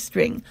every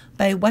string,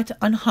 by wet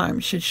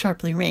unharmed, should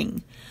sharply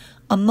ring.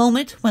 A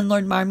moment when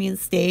Lord Marmion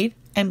stayed,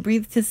 and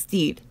breathed his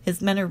steed, his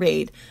men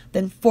arrayed,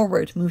 then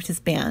forward moved his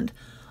band,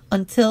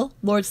 until,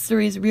 Lord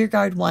Surrey's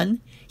rearguard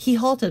won, he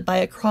halted by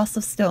a cross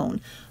of stone,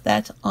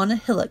 that, on a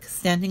hillock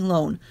standing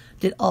lone,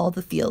 did all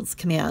the fields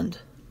command.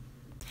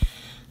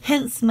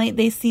 Hence might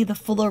they see the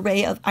full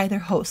array of either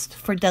host,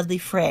 for deadly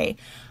fray.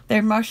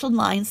 Their marshalled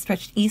lines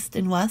stretched east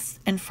and west,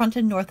 and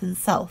fronted north and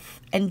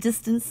south, and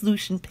distance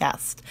Lucian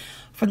passed,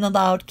 from the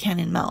loud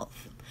cannon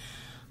mouth.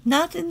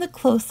 Not in the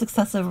close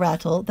successive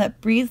rattle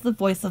that breathes the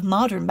voice of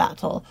modern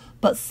battle,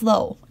 but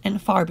slow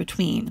and far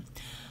between.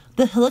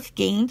 The hillock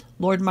gained,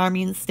 Lord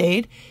Marmion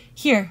stayed.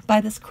 Here,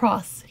 by this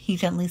cross, he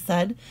gently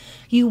said,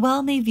 you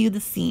well may view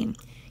the scene.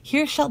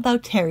 Here shalt thou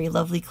tarry,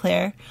 lovely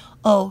Clare.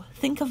 Oh,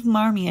 think of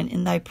Marmion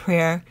in thy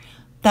prayer.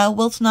 Thou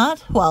wilt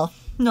not? Well,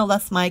 no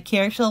less my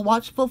care shall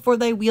watchful for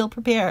thy weal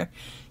prepare.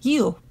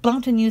 You,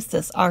 Blount and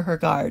Eustace, are her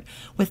guard,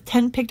 with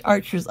 10 picked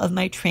archers of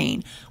my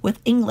train, with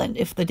England,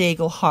 if the day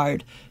go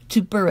hard,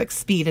 to Berwick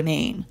speed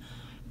amain.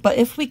 But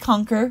if we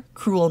conquer,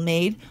 cruel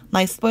maid,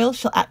 my spoil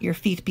shall at your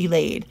feet be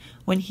laid,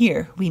 when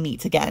here we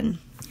meet again.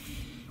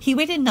 He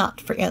waited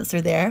not for answer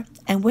there,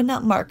 and would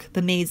not mark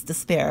the maid's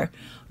despair,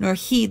 nor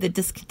heed the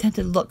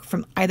discontented look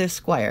from either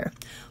squire,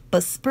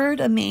 but spurred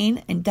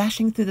amain, and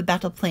dashing through the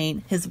battle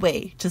plain, his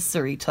way to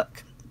Surrey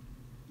took.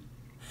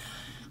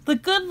 The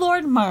good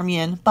Lord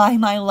Marmion, by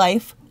my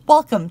life,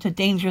 welcome to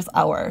danger's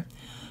hour.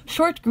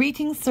 Short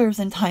greeting serves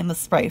in time of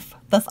strife,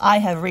 thus I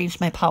have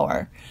ranged my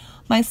power.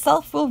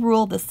 Myself will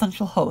rule this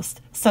central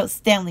host, stout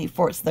Stanley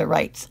forts their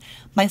right.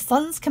 My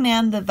sons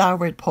command the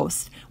voward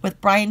post,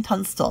 with Brian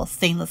Tunstall,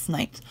 stainless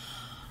knight.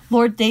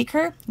 Lord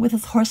Dacre, with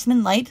his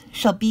horsemen light,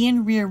 shall be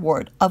in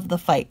rearward of the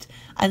fight,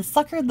 and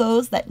succour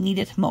those that need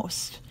it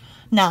most.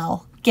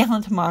 Now,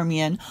 gallant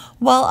Marmion,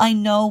 well I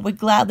know, would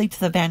gladly to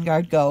the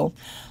vanguard go.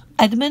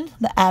 Edmund,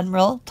 the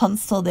admiral,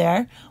 Tunstall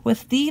there,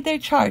 with thee their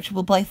charge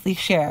will blithely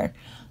share.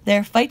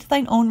 There fight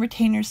thine own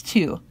retainers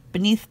too,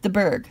 beneath the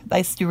burg,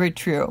 thy steward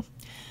true.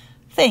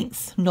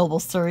 Thanks, noble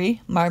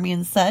Surrey,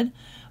 Marmion said,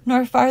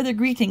 nor farther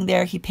greeting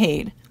there he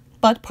paid,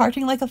 but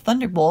parting like a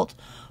thunderbolt,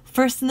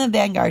 first in the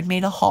vanguard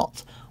made a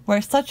halt,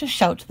 where such a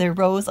shout there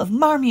rose of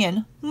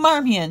Marmion,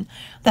 Marmion,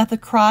 that the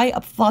cry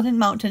up Flodden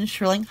mountain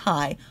shrilling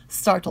high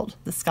startled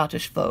the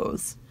Scottish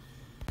foes.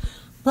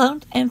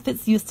 Blount and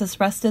Fitzeustace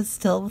rested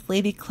still with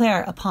Lady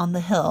Clare upon the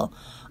hill,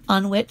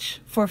 on which,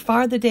 for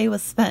far the day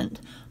was spent,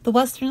 the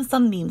western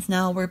sunbeams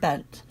now were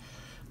bent.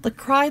 The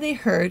cry they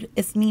heard,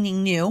 its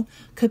meaning knew,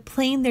 could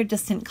plain their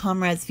distant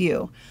comrades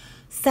view.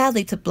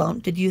 Sadly to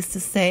Blount did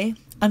Eustace say,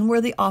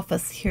 unworthy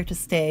office here to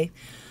stay.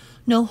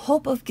 No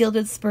hope of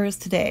gilded spurs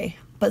today.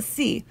 But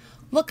see,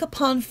 look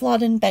upon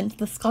Flodden bent,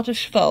 the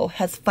Scottish foe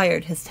has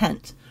fired his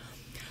tent.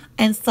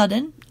 And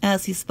sudden,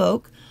 as he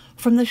spoke,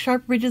 from the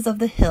sharp ridges of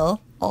the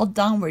hill, all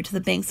downward to the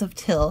banks of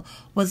Till,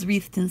 was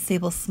wreathed in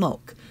sable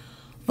smoke.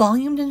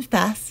 Volumed and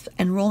fast,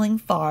 and rolling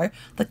far,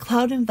 the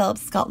cloud enveloped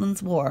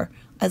Scotland's war,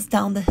 as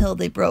down the hill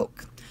they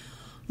broke.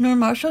 Nor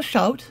martial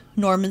shout,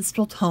 nor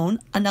minstrel tone,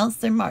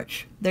 announced their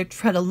march, their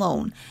tread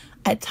alone.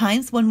 At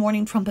times one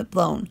warning trumpet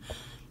blown,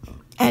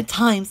 at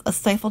times a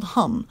stifled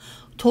hum,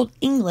 told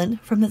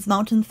England from his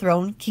mountain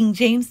throne King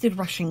James did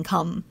rushing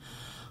come.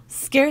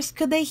 Scarce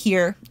could they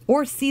hear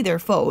or see their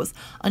foes,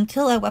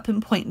 until at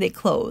weapon point they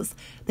close.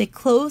 They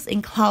close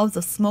in clouds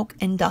of smoke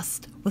and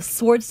dust, with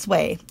sword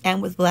sway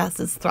and with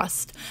glasses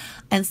thrust.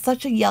 And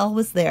such a yell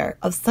was there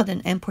of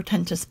sudden and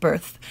portentous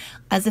birth,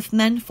 as if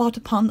men fought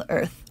upon the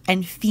earth,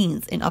 and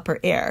fiends in upper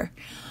air.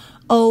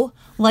 Oh,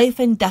 life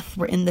and death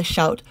were in the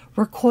shout,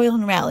 recoil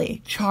and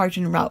rally, charge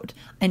and rout,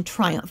 and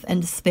triumph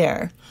and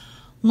despair.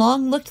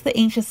 Long looked the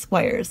ancient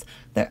squires,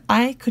 their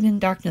eye could in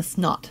darkness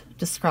naught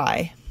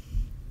descry.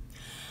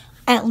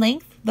 At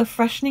length the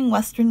freshening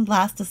western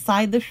blast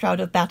aside the shroud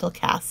of battle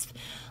cast,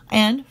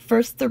 and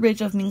first the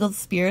ridge of mingled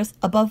spears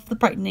above the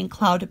brightening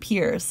cloud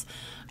appears,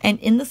 and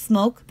in the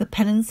smoke the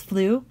pennons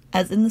flew,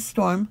 as in the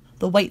storm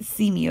the white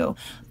sea-mew.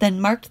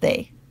 Then marked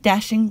they,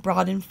 dashing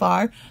broad and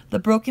far, the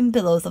broken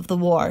billows of the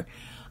war,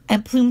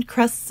 and plumed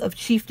crests of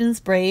chieftains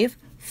brave,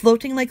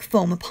 floating like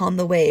foam upon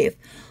the wave.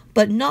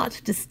 But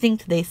not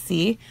distinct they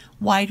see,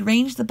 wide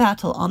ranged the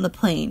battle on the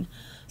plain.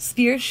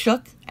 Spears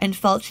shook, and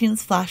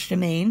falchions flashed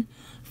amain.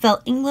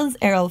 Fell England's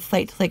arrow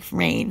flight like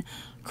rain.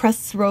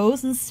 Crests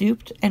rose and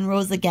stooped, and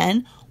rose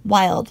again,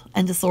 wild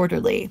and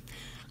disorderly.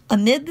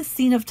 Amid the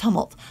scene of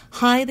tumult,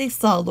 high they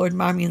saw Lord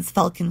Marmion's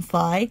falcon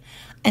fly,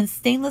 and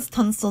stainless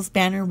Tunstall's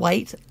banner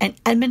white, and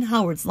Edmund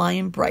Howard's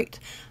lion bright,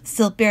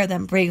 still bear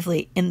them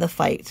bravely in the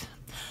fight.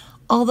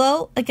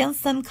 Although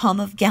against them come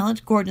of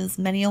gallant Gordon's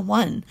many a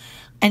one,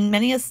 and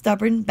many a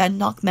stubborn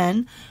Badenoch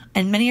men,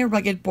 and many a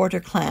rugged border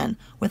clan,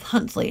 with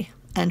Huntley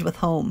and with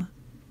Home.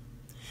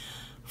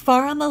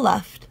 Far on the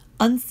left,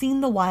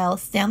 unseen the while,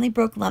 Stanley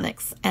broke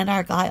Lennox and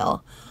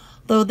Argyle,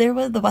 though there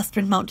was the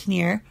western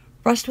mountaineer,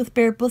 rushed with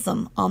bare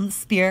bosom on the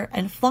spear,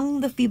 and flung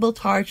the feeble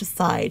targe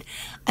aside,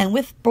 and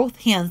with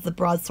both hands the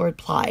broadsword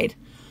plied.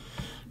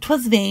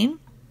 'Twas vain,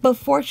 but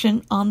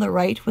fortune on the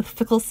right with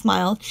fickle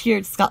smile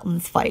cheered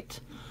Scotland's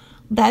fight.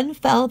 Then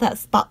fell that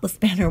spotless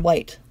banner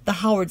white, the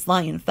Howard's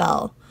lion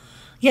fell.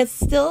 Yet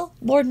still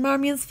Lord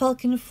Marmion's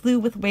falcon flew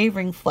with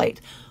wavering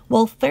flight,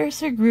 while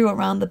fiercer grew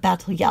around the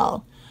battle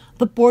yell.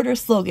 The border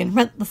slogan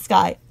rent the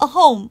sky, "A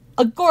home!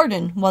 A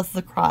Gordon!" was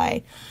the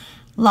cry.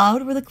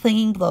 Loud were the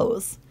clanging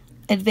blows.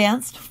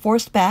 Advanced,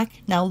 forced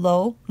back, now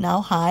low,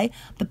 now high,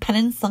 the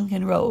pennon sunk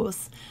and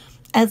rose.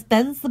 As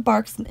bends the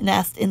bark's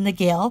mast in the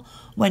gale,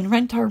 when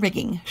rent our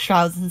rigging,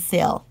 shrouds and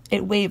sail,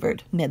 it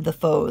wavered mid the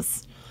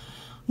foes.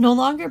 No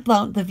longer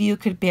Blount the view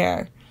could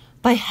bear.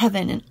 By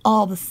heaven and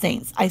all the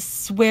saints, I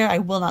swear I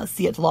will not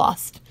see it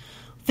lost.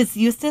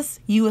 Fitzeustace,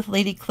 you with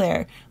Lady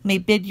Clare may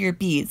bid your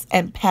beads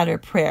and patter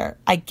prayer.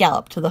 I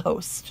gallop to the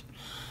host.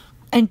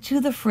 And to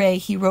the fray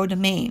he rode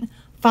amain,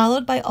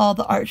 followed by all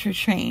the archer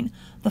train.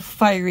 The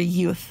fiery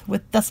youth,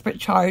 with desperate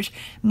charge,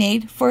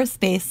 made for a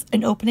space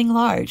an opening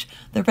large.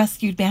 The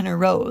rescued banner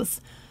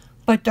rose,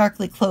 but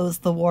darkly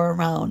closed the war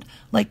around.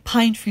 Like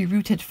pine tree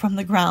rooted from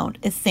the ground,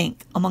 it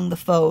sank among the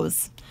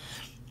foes.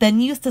 Then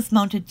Eustace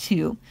mounted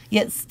too,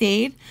 yet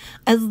stayed,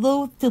 as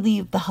loath to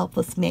leave the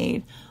helpless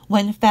maid,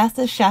 when fast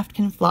as shaft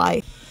can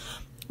fly.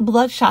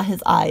 Blood shot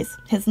his eyes,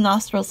 his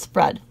nostrils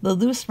spread, the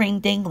loose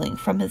rein dangling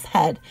from his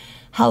head.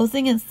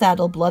 Housing and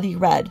saddle bloody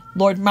red,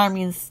 Lord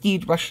Marmion's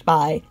steed rushed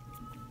by.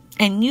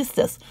 And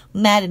Eustace,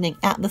 maddening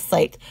at the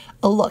sight,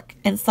 a look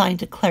and sign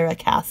to Clara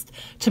cast,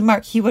 to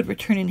mark he would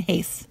return in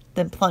haste,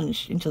 then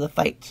plunge into the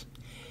fight.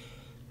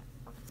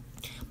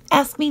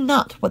 Ask me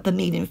not what the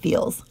maiden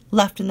feels,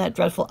 left in that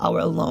dreadful hour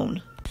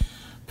alone.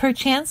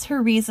 Perchance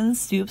her reason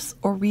stoops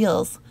or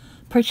reels.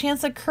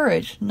 Perchance a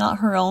courage, not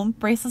her own,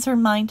 braces her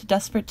mind to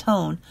desperate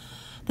tone.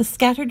 The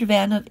scattered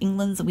van of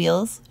England's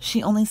wheels,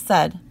 she only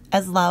said,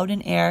 as loud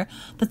in air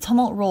the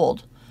tumult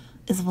rolled,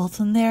 "Is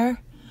Wilton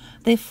there?"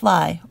 They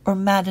fly, or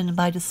maddened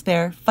by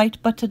despair, fight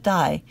but to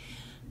die.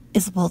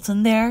 Is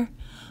Wilton there?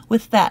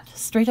 With that,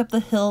 straight up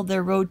the hill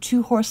there rode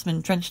 2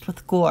 horsemen drenched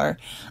with gore,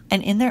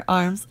 and in their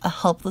arms a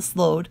helpless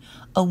load,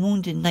 a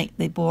wounded knight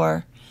they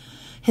bore.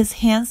 His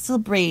hands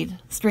still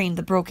strained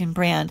the broken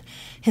brand,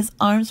 his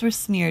arms were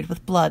smeared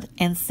with blood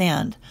and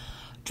sand.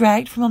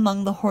 Dragged from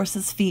among the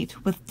horses'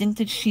 feet, with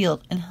dinted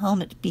shield and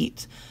helmet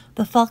beat,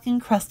 the falcon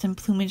crest and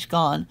plumage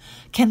gone.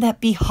 Can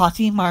that be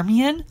haughty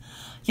Marmion?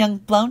 Young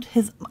Blount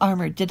his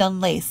armor did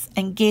unlace,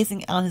 and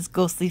gazing on his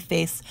ghostly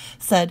face,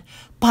 said,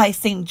 "By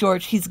St.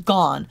 George, he's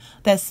gone!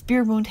 That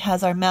spear wound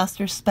has our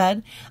master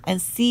sped,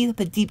 and see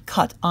the deep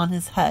cut on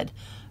his head.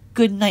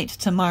 Good night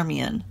to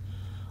Marmion."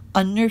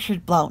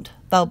 "Unnurtured Blount,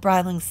 thou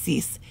bridling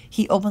cease.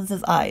 He opens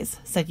his eyes,"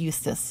 said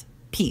Eustace.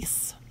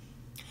 "Peace."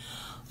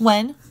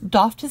 When,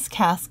 doffed his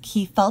casque,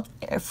 he felt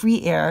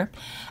free air,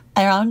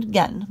 around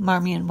again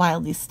Marmion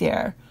wildly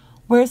stare.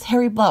 "Where's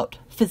Harry Blount?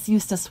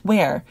 Fitz-Eustace,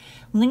 where?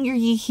 Linger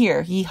ye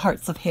here, ye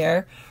hearts of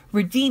hair?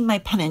 Redeem my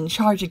pennon,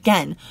 charge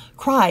again.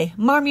 Cry,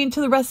 Marmion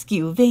to the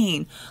rescue,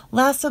 vain.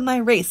 Last of my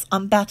race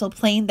on battle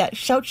plain, that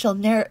shout shall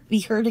ne'er be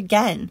heard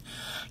again.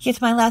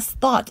 Yet my last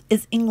thought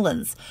is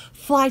England's.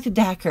 Fly to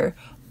Dacre,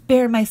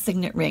 bear my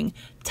signet ring.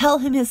 Tell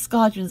him his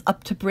squadrons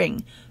up to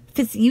bring.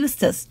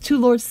 Fitz-Eustace, to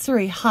Lord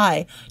Surrey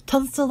hie.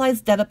 Tunstall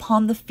lies dead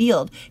upon the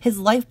field. His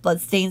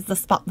lifeblood stains the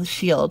spotless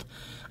shield.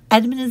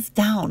 Edmund is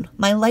down,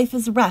 my life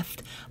is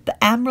reft,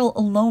 the Admiral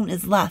alone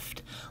is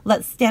left.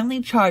 Let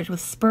Stanley charge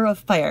with spur of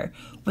fire,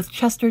 with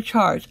Chester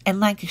charge, and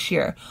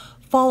Lancashire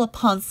fall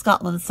upon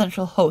Scotland's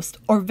central host,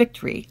 or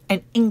victory,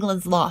 and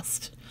England's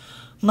lost.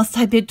 Must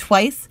I bid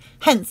twice?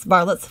 Hence,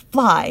 varlets,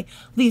 fly,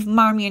 leave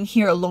Marmion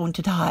here alone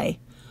to die."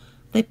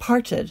 They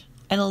parted,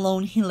 and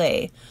alone he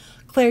lay.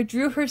 Clare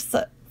drew her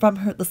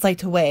from the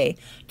sight away,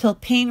 till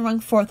pain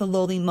wrung forth a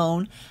lowly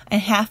moan,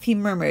 and half he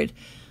murmured,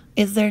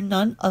 "Is there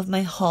none of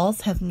my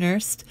halls have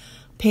nursed,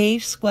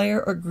 page,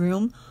 squire, or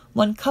groom,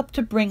 one cup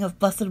to bring of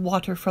blessed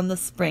water from the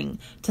spring,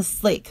 to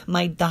slake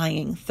my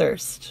dying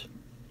thirst?"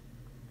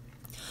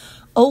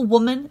 O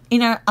woman,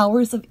 in our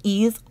hours of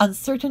ease,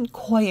 uncertain,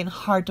 coy, and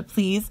hard to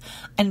please,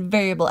 and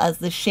variable as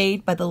the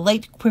shade by the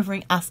light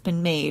quivering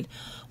aspen made,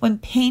 when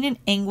pain and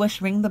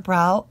anguish wring the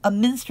brow, a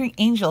ministering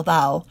angel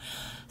thou!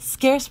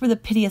 Scarce were the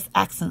piteous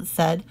accents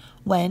said,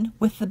 when,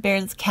 with the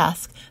baron's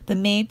casque, the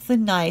maid to the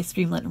nigh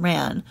streamlet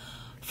ran.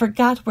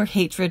 Forgot were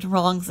hatred,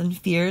 wrongs, and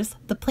fears,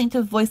 the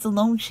plaintive voice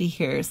alone she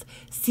hears,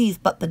 sees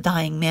but the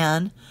dying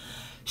man.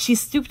 She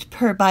stooped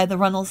per by the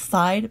runnel's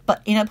side,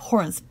 but in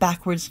abhorrence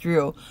backwards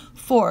drew,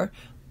 for,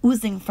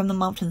 oozing from the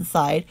mountain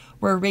side,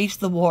 where raged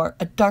the war,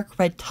 a dark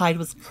red tide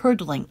was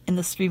curdling in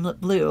the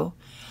streamlet blue.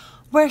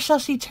 Where shall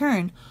she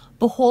turn?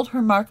 Behold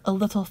her mark a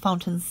little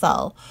fountain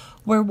cell,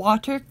 where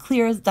water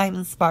clear as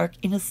diamond spark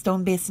in a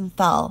stone basin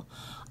fell.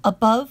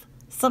 Above,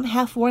 some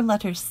half-worn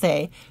letters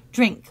say,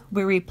 "Drink,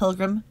 weary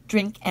pilgrim,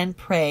 drink and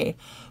pray,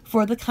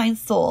 for the kind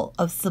soul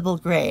of Sybil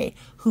Grey,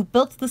 who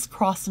built this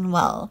cross and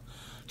well."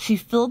 She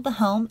filled the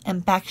helm,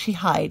 and back she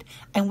hied,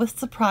 and with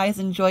surprise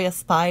and joy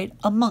espied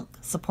a monk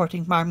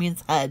supporting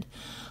Marmion's head,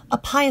 a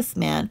pious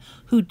man,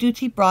 who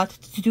duty brought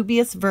to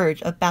dubious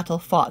verge of battle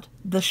fought,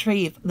 the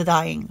shrieve the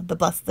dying, the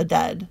bless the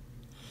dead.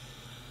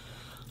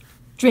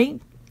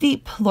 Drink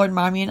deep, Lord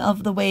Marmion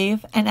of the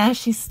wave, and as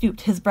she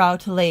stooped his brow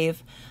to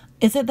lave,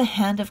 "Is it the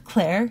hand of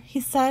Clare,"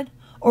 he said,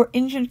 "or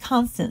injured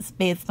Constance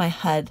bathes my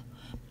head?"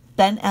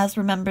 Then, as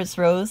remembrance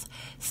rose,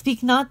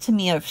 "Speak not to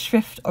me of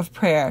shrift of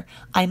prayer,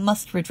 I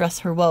must redress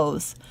her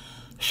woes.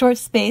 Short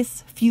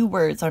space, few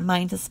words are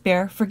mine to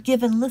spare,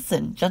 forgive and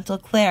listen, gentle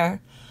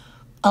Clare."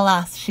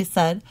 "Alas," she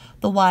said,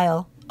 the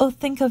while, "Oh,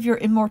 think of your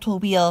immortal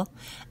weal.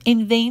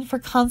 In vain for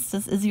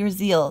Constance is your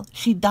zeal,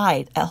 she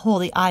died at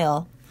Holy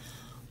Isle."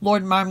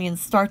 Lord Marmion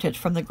started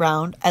from the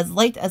ground, as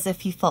light as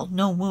if he felt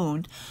no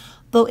wound,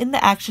 though in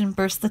the action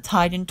burst the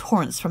tide in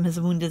torrents from his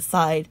wounded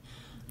side.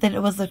 "Then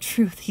it was the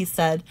truth," he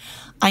said.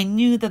 "I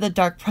knew that the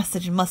dark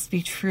presage must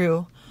be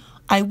true.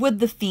 I would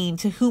the fiend,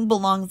 to whom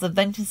belongs the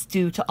vengeance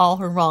due to all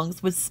her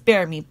wrongs, would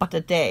spare me but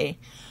a day.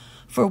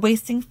 For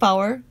wasting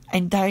foul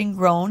and dying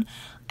groan,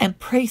 and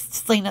priest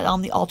slain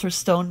on the altar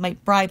stone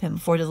might bribe him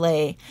for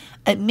delay.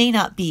 It may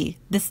not be,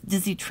 this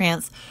dizzy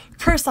trance.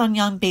 Curse on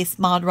yon base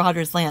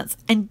marauder's lance,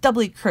 and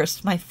doubly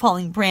cursed my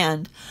falling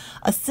brand.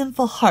 A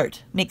sinful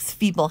heart makes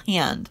feeble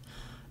hand."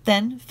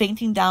 Then,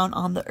 fainting down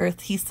on the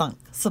earth he sunk,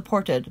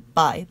 supported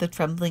by the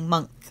trembling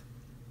monk.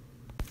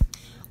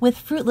 With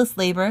fruitless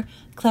labor,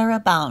 Clara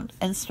bound,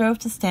 and strove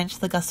to stanch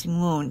the gusting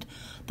wound.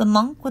 The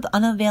monk, with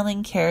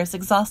unavailing cares,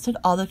 exhausted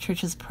all the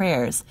church's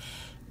prayers.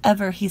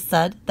 Ever he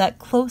said that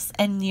close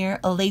and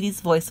near a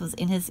lady's voice was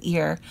in his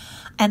ear,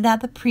 and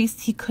that the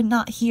priest he could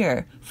not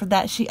hear, for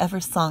that she ever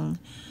sung.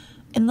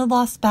 In the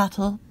lost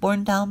battle,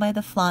 borne down by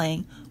the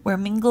flying, where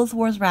mingles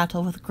war's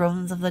rattle with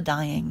groans of the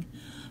dying.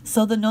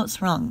 So the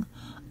notes rung.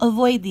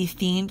 "Avoid thee,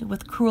 fiend,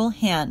 with cruel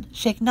hand,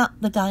 shake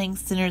not the dying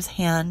sinner's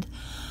hand.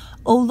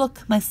 O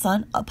look, my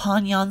son,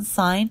 upon yon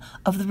sign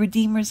of the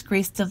Redeemer's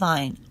grace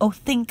divine. O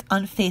think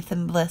on faith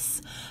and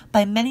bliss.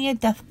 By many a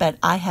deathbed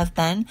I have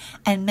been,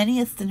 and many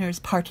a sinner's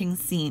parting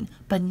seen,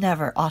 but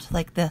never aught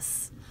like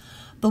this.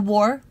 The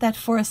war that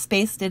for a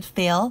space did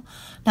fail,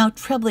 now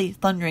trebly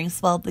thundering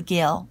swelled the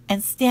gale,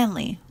 and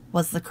Stanley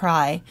was the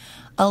cry.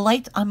 A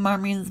light on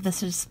Marmion's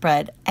visage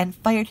spread, and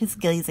fired his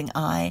gazing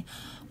eye.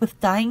 With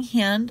dying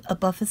hand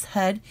above his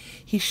head,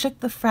 he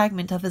shook the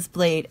fragment of his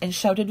blade, and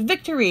shouted,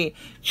 "Victory!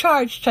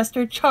 Charge,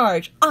 Chester,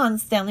 charge! On,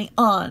 Stanley,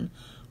 on!"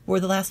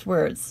 were the last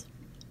words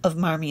of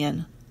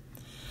Marmion.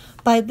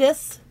 By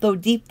this, though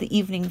deep the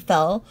evening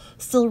fell,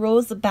 still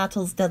rose the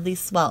battle's deadly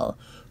swell,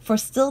 for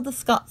still the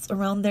Scots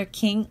around their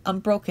king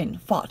unbroken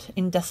fought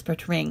in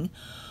desperate ring.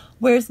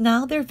 Where's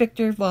now their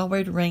victor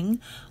forward ring?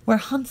 Where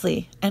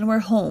Huntly and where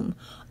home?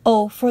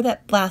 Oh, for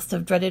that blast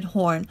of dreaded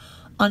horn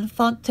on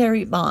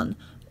Fontarabon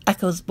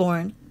echoes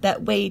borne,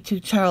 that way to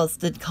Charles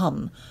did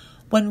come,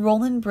 when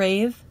Roland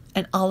brave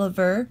and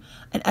Oliver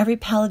and every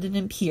paladin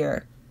and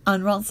peer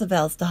on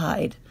Roncesvalles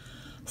died.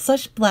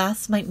 Such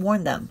blasts might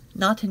warn them,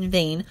 not in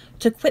vain,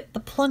 to quit the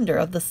plunder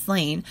of the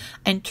slain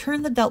and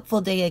turn the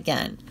doubtful day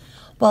again,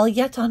 while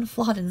yet on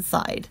Flodden's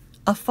side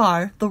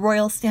afar the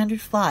royal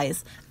standard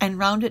flies, and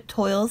round it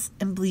toils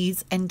and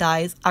bleeds and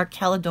dies our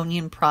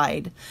Caledonian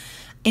pride.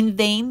 In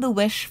vain the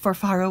wish for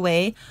far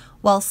away,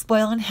 while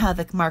spoil and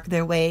havoc mark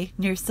their way,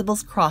 near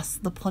Sybil's cross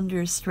the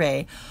plunderers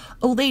stray.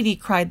 O lady,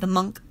 cried the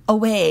monk,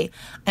 away,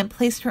 and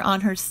placed her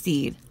on her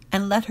steed,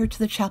 and led her to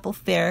the chapel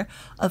fair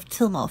of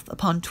Tilmouth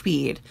upon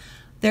Tweed.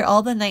 There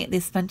all the night they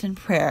spent in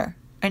prayer,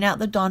 and at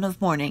the dawn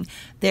of morning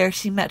there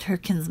she met her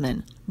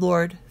kinsman,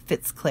 Lord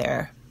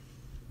Fitzclare.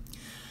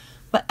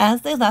 But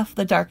as they left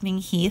the darkening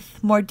heath,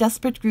 more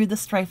desperate grew the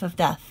strife of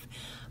death.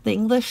 The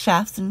English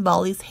shafts and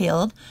volleys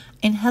hailed,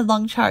 in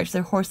headlong charge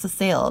their horse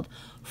assailed.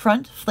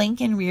 Front, flank,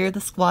 and rear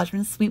the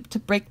squadrons sweep to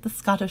break the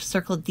Scottish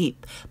circle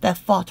deep that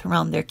fought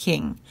around their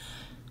king.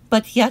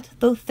 But yet,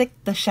 though thick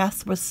the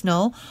shafts were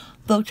snow,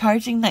 though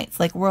charging knights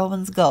like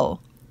whirlwinds go,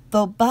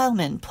 though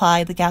bowmen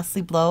ply the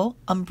ghastly blow,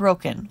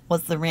 unbroken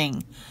was the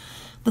ring.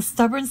 The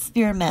stubborn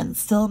spearmen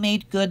still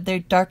made good their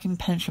dark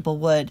impenetrable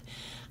wood,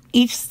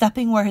 each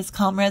stepping where his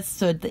comrade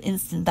stood the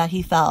instant that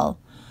he fell.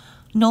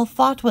 No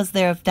thought was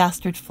there of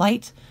dastard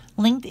flight,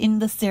 linked in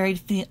the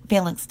serried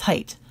phalanx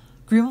tight.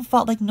 Groom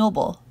fought like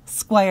noble,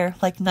 squire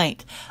like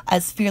knight,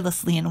 as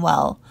fearlessly and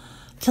well,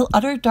 till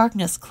utter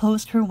darkness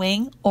closed her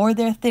wing o'er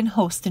their thin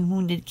host and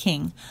wounded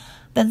king.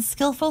 Then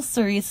skilful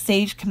Surrey's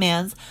sage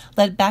commands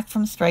led back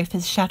from strife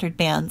his shattered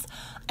bands,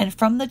 and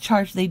from the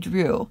charge they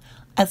drew,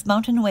 as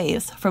mountain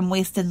waves from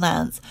wasted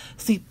lands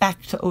sweep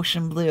back to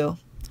ocean blue.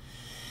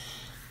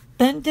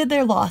 Then did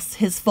their loss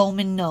his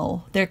foemen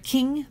know, their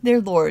king, their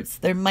lords,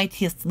 their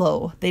mightiest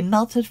low. They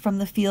melted from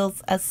the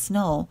fields as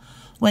snow,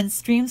 when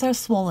streams are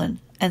swollen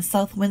and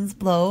south winds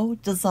blow,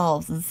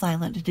 dissolves in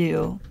silent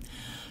dew.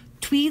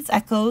 Tweed's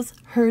echoes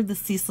heard the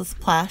ceaseless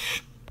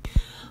plash,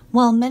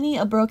 while many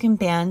a broken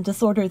band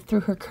disordered through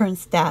her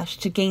currents dash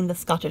to gain the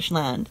Scottish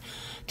land,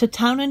 to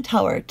town and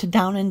tower, to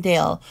down and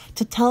dale,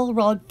 to tell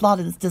Rod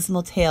Flodden's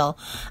dismal tale,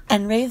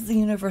 and raise the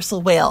universal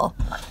wail.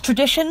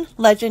 Tradition,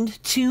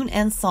 legend, tune,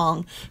 and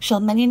song shall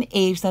many an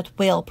age that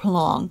wail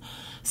prolong.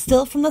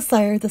 Still from the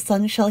sire the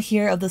son shall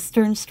hear of the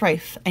stern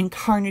strife and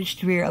carnage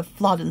drear of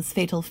Flodden's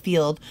fatal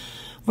field,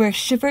 where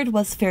shivered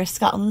was fair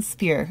Scotland's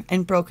spear,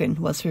 and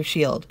broken was her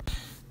shield.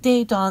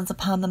 Day dawns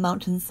upon the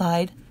mountain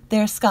side,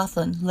 there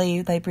Scotland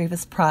lay thy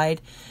bravest pride.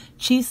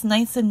 Chiefs,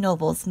 knights, and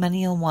nobles,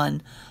 many a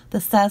one,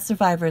 the sad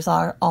survivors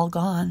are all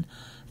gone.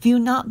 View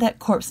not that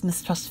corpse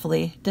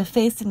mistrustfully,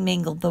 defaced and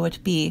mangled though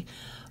it be,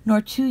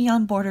 nor to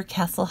yon border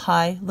castle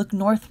high look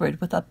northward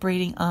with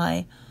upbraiding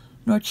eye,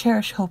 nor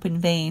cherish hope in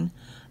vain,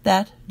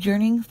 that,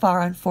 journeying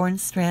far on foreign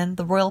strand,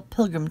 the royal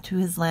pilgrim to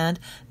his land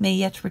may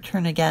yet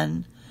return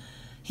again.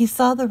 He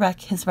saw the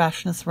wreck his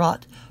rashness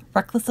wrought,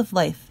 reckless of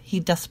life he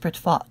desperate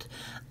fought,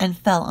 and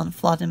fell on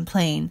Flodden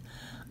plain.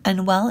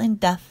 And well in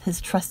death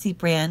his trusty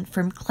brand,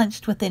 firm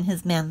clenched within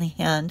his manly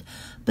hand,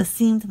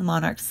 beseemed the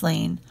monarch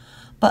slain.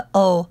 But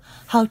oh,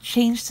 how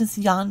changed since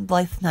yon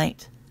blithe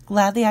night!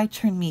 Gladly I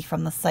turn me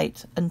from the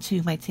sight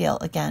unto my tale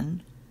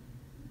again.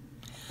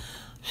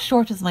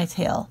 Short is my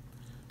tale.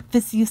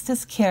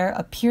 Fitz-Eustace care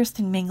a pierced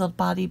and mangled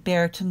body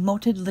bare to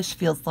moated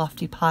Lichfield's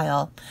lofty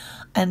pile,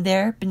 and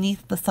there,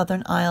 beneath the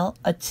southern aisle,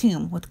 a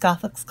tomb with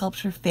Gothic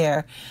sculpture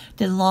fair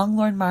did long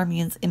Lord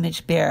Marmion's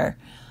image bear.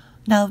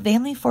 Now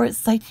vainly for its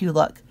sight you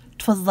look,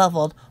 'twas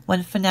levelled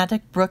when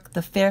fanatic Brooke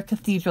the fair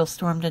cathedral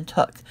stormed and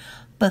took,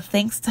 but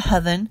thanks to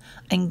heaven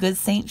and good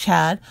Saint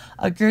Chad,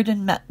 a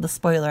guerdon met the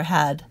spoiler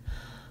had.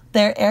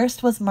 There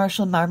erst was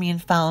Marshal Marmion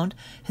found,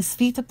 his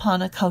feet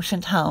upon a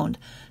couchant hound,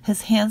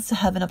 his hands to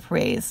heaven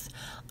upraised,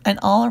 and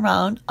all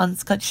around, on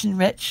scutcheon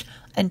rich,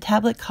 and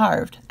tablet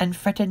carved, and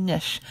fretted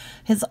niche,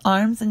 his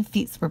arms and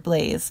feet were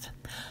blazed.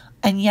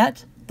 And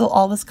yet, though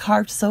all was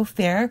carved so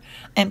fair,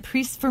 and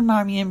priests for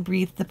Marmion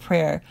breathed the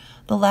prayer,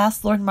 the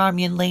last Lord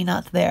Marmion lay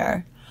not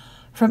there.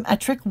 From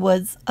Ettrick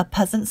woods a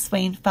peasant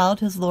swain followed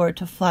his lord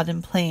to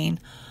Flodden plain,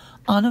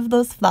 on of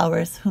those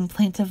flowers whom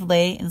plaintive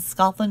lay in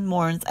Scotland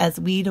mourns as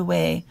weed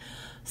away.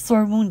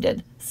 Sore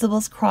wounded,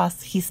 Sybil's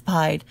cross he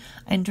spied,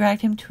 and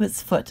dragged him to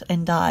its foot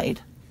and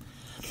died.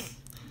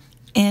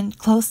 And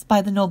close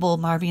by the noble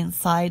Marmion's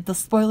side the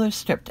spoilers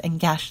stripped and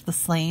gashed the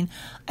slain,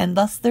 and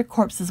thus their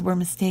corpses were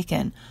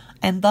mistaken,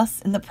 and thus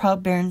in the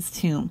proud baron's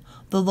tomb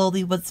the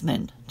lowly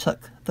woodsman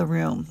took the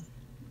room.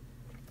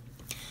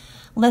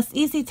 Less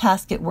easy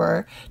task it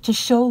were to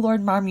show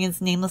Lord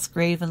Marmion's nameless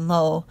grave and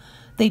low.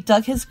 They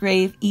dug his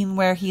grave e'en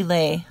where he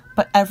lay,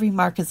 but every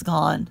mark is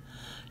gone.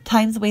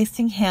 Time's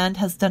wasting hand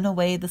has done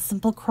away the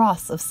simple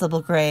cross of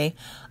Sybil Grey,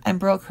 and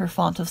broke her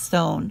font of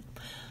stone.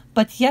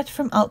 But yet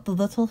from out the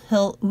little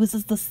hill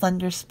oozes the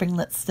slender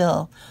springlet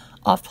still.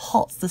 Oft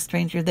halts the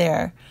stranger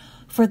there,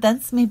 for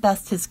thence may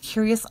best his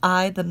curious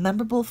eye the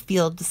memorable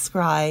field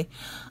descry,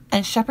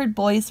 and shepherd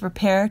boys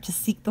repair to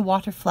seek the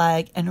water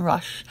flag and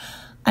rush,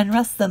 and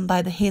rest them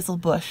by the hazel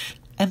bush,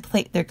 and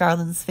plait their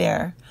garlands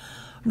fair.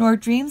 Nor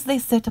dreams they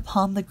sit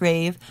upon the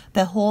grave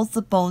that holds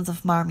the bones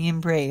of Marmion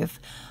brave.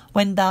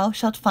 When thou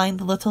shalt find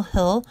the little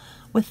hill,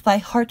 with thy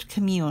heart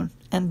commune,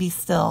 and be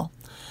still.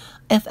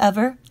 If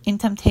ever, in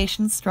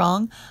temptation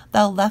strong,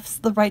 thou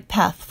left'st the right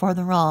path for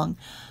the wrong,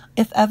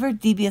 if ever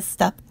devious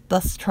step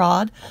thus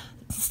trod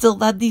still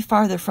led thee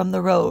farther from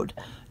the road,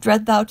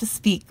 dread thou to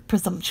speak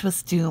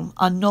presumptuous doom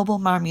on noble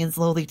Marmion's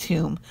lowly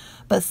tomb,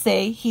 but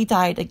say he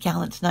died a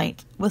gallant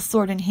knight, with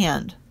sword in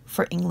hand,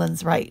 for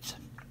England's right.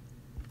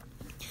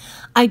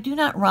 I do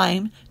not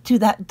rhyme to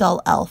that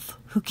dull elf,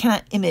 who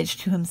cannot image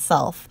to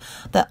himself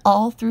that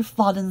all through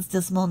Flodden's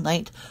dismal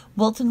night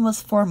Wilton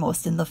was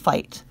foremost in the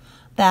fight,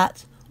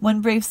 that,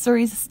 when brave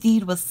Surrey's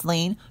steed was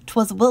slain,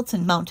 'twas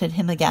Wilton mounted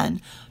him again,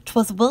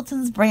 'twas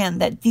Wilton's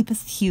brand that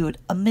deepest hued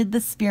amid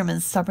the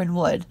spearman's stubborn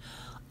wood.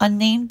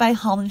 Unnamed by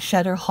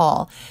Holinshed or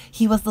Hall,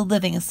 he was the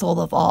living soul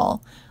of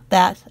all,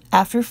 that,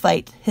 after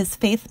fight, his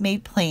faith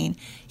made plain,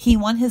 he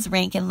won his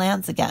rank and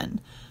lands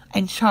again,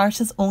 and charged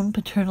his own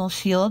paternal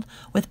shield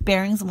with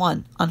bearings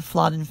won on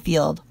Flodden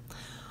field.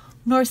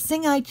 Nor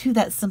sing I to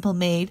that simple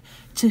maid,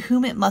 to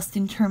whom it must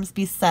in terms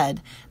be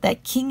said,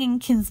 that king and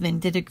kinsman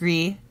did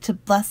agree to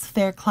bless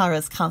fair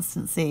Clara's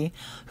constancy,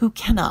 who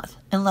cannot,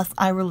 unless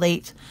I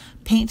relate,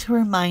 paint to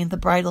her mind the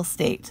bridal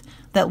state,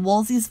 that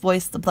Wolsey's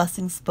voice the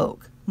blessing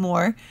spoke,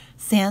 more,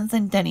 Sands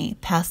and Denny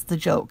passed the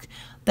joke,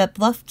 that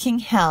bluff King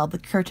Hal the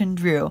curtain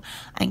drew,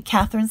 and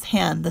Catherine's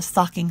hand the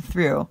stocking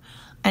threw,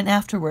 and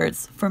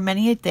afterwards, for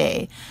many a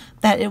day,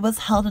 that it was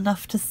held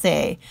enough to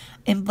say,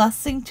 in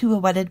blessing to a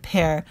wedded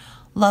pair,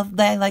 love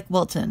thy like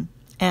Wilton,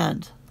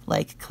 and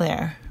like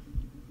Clare.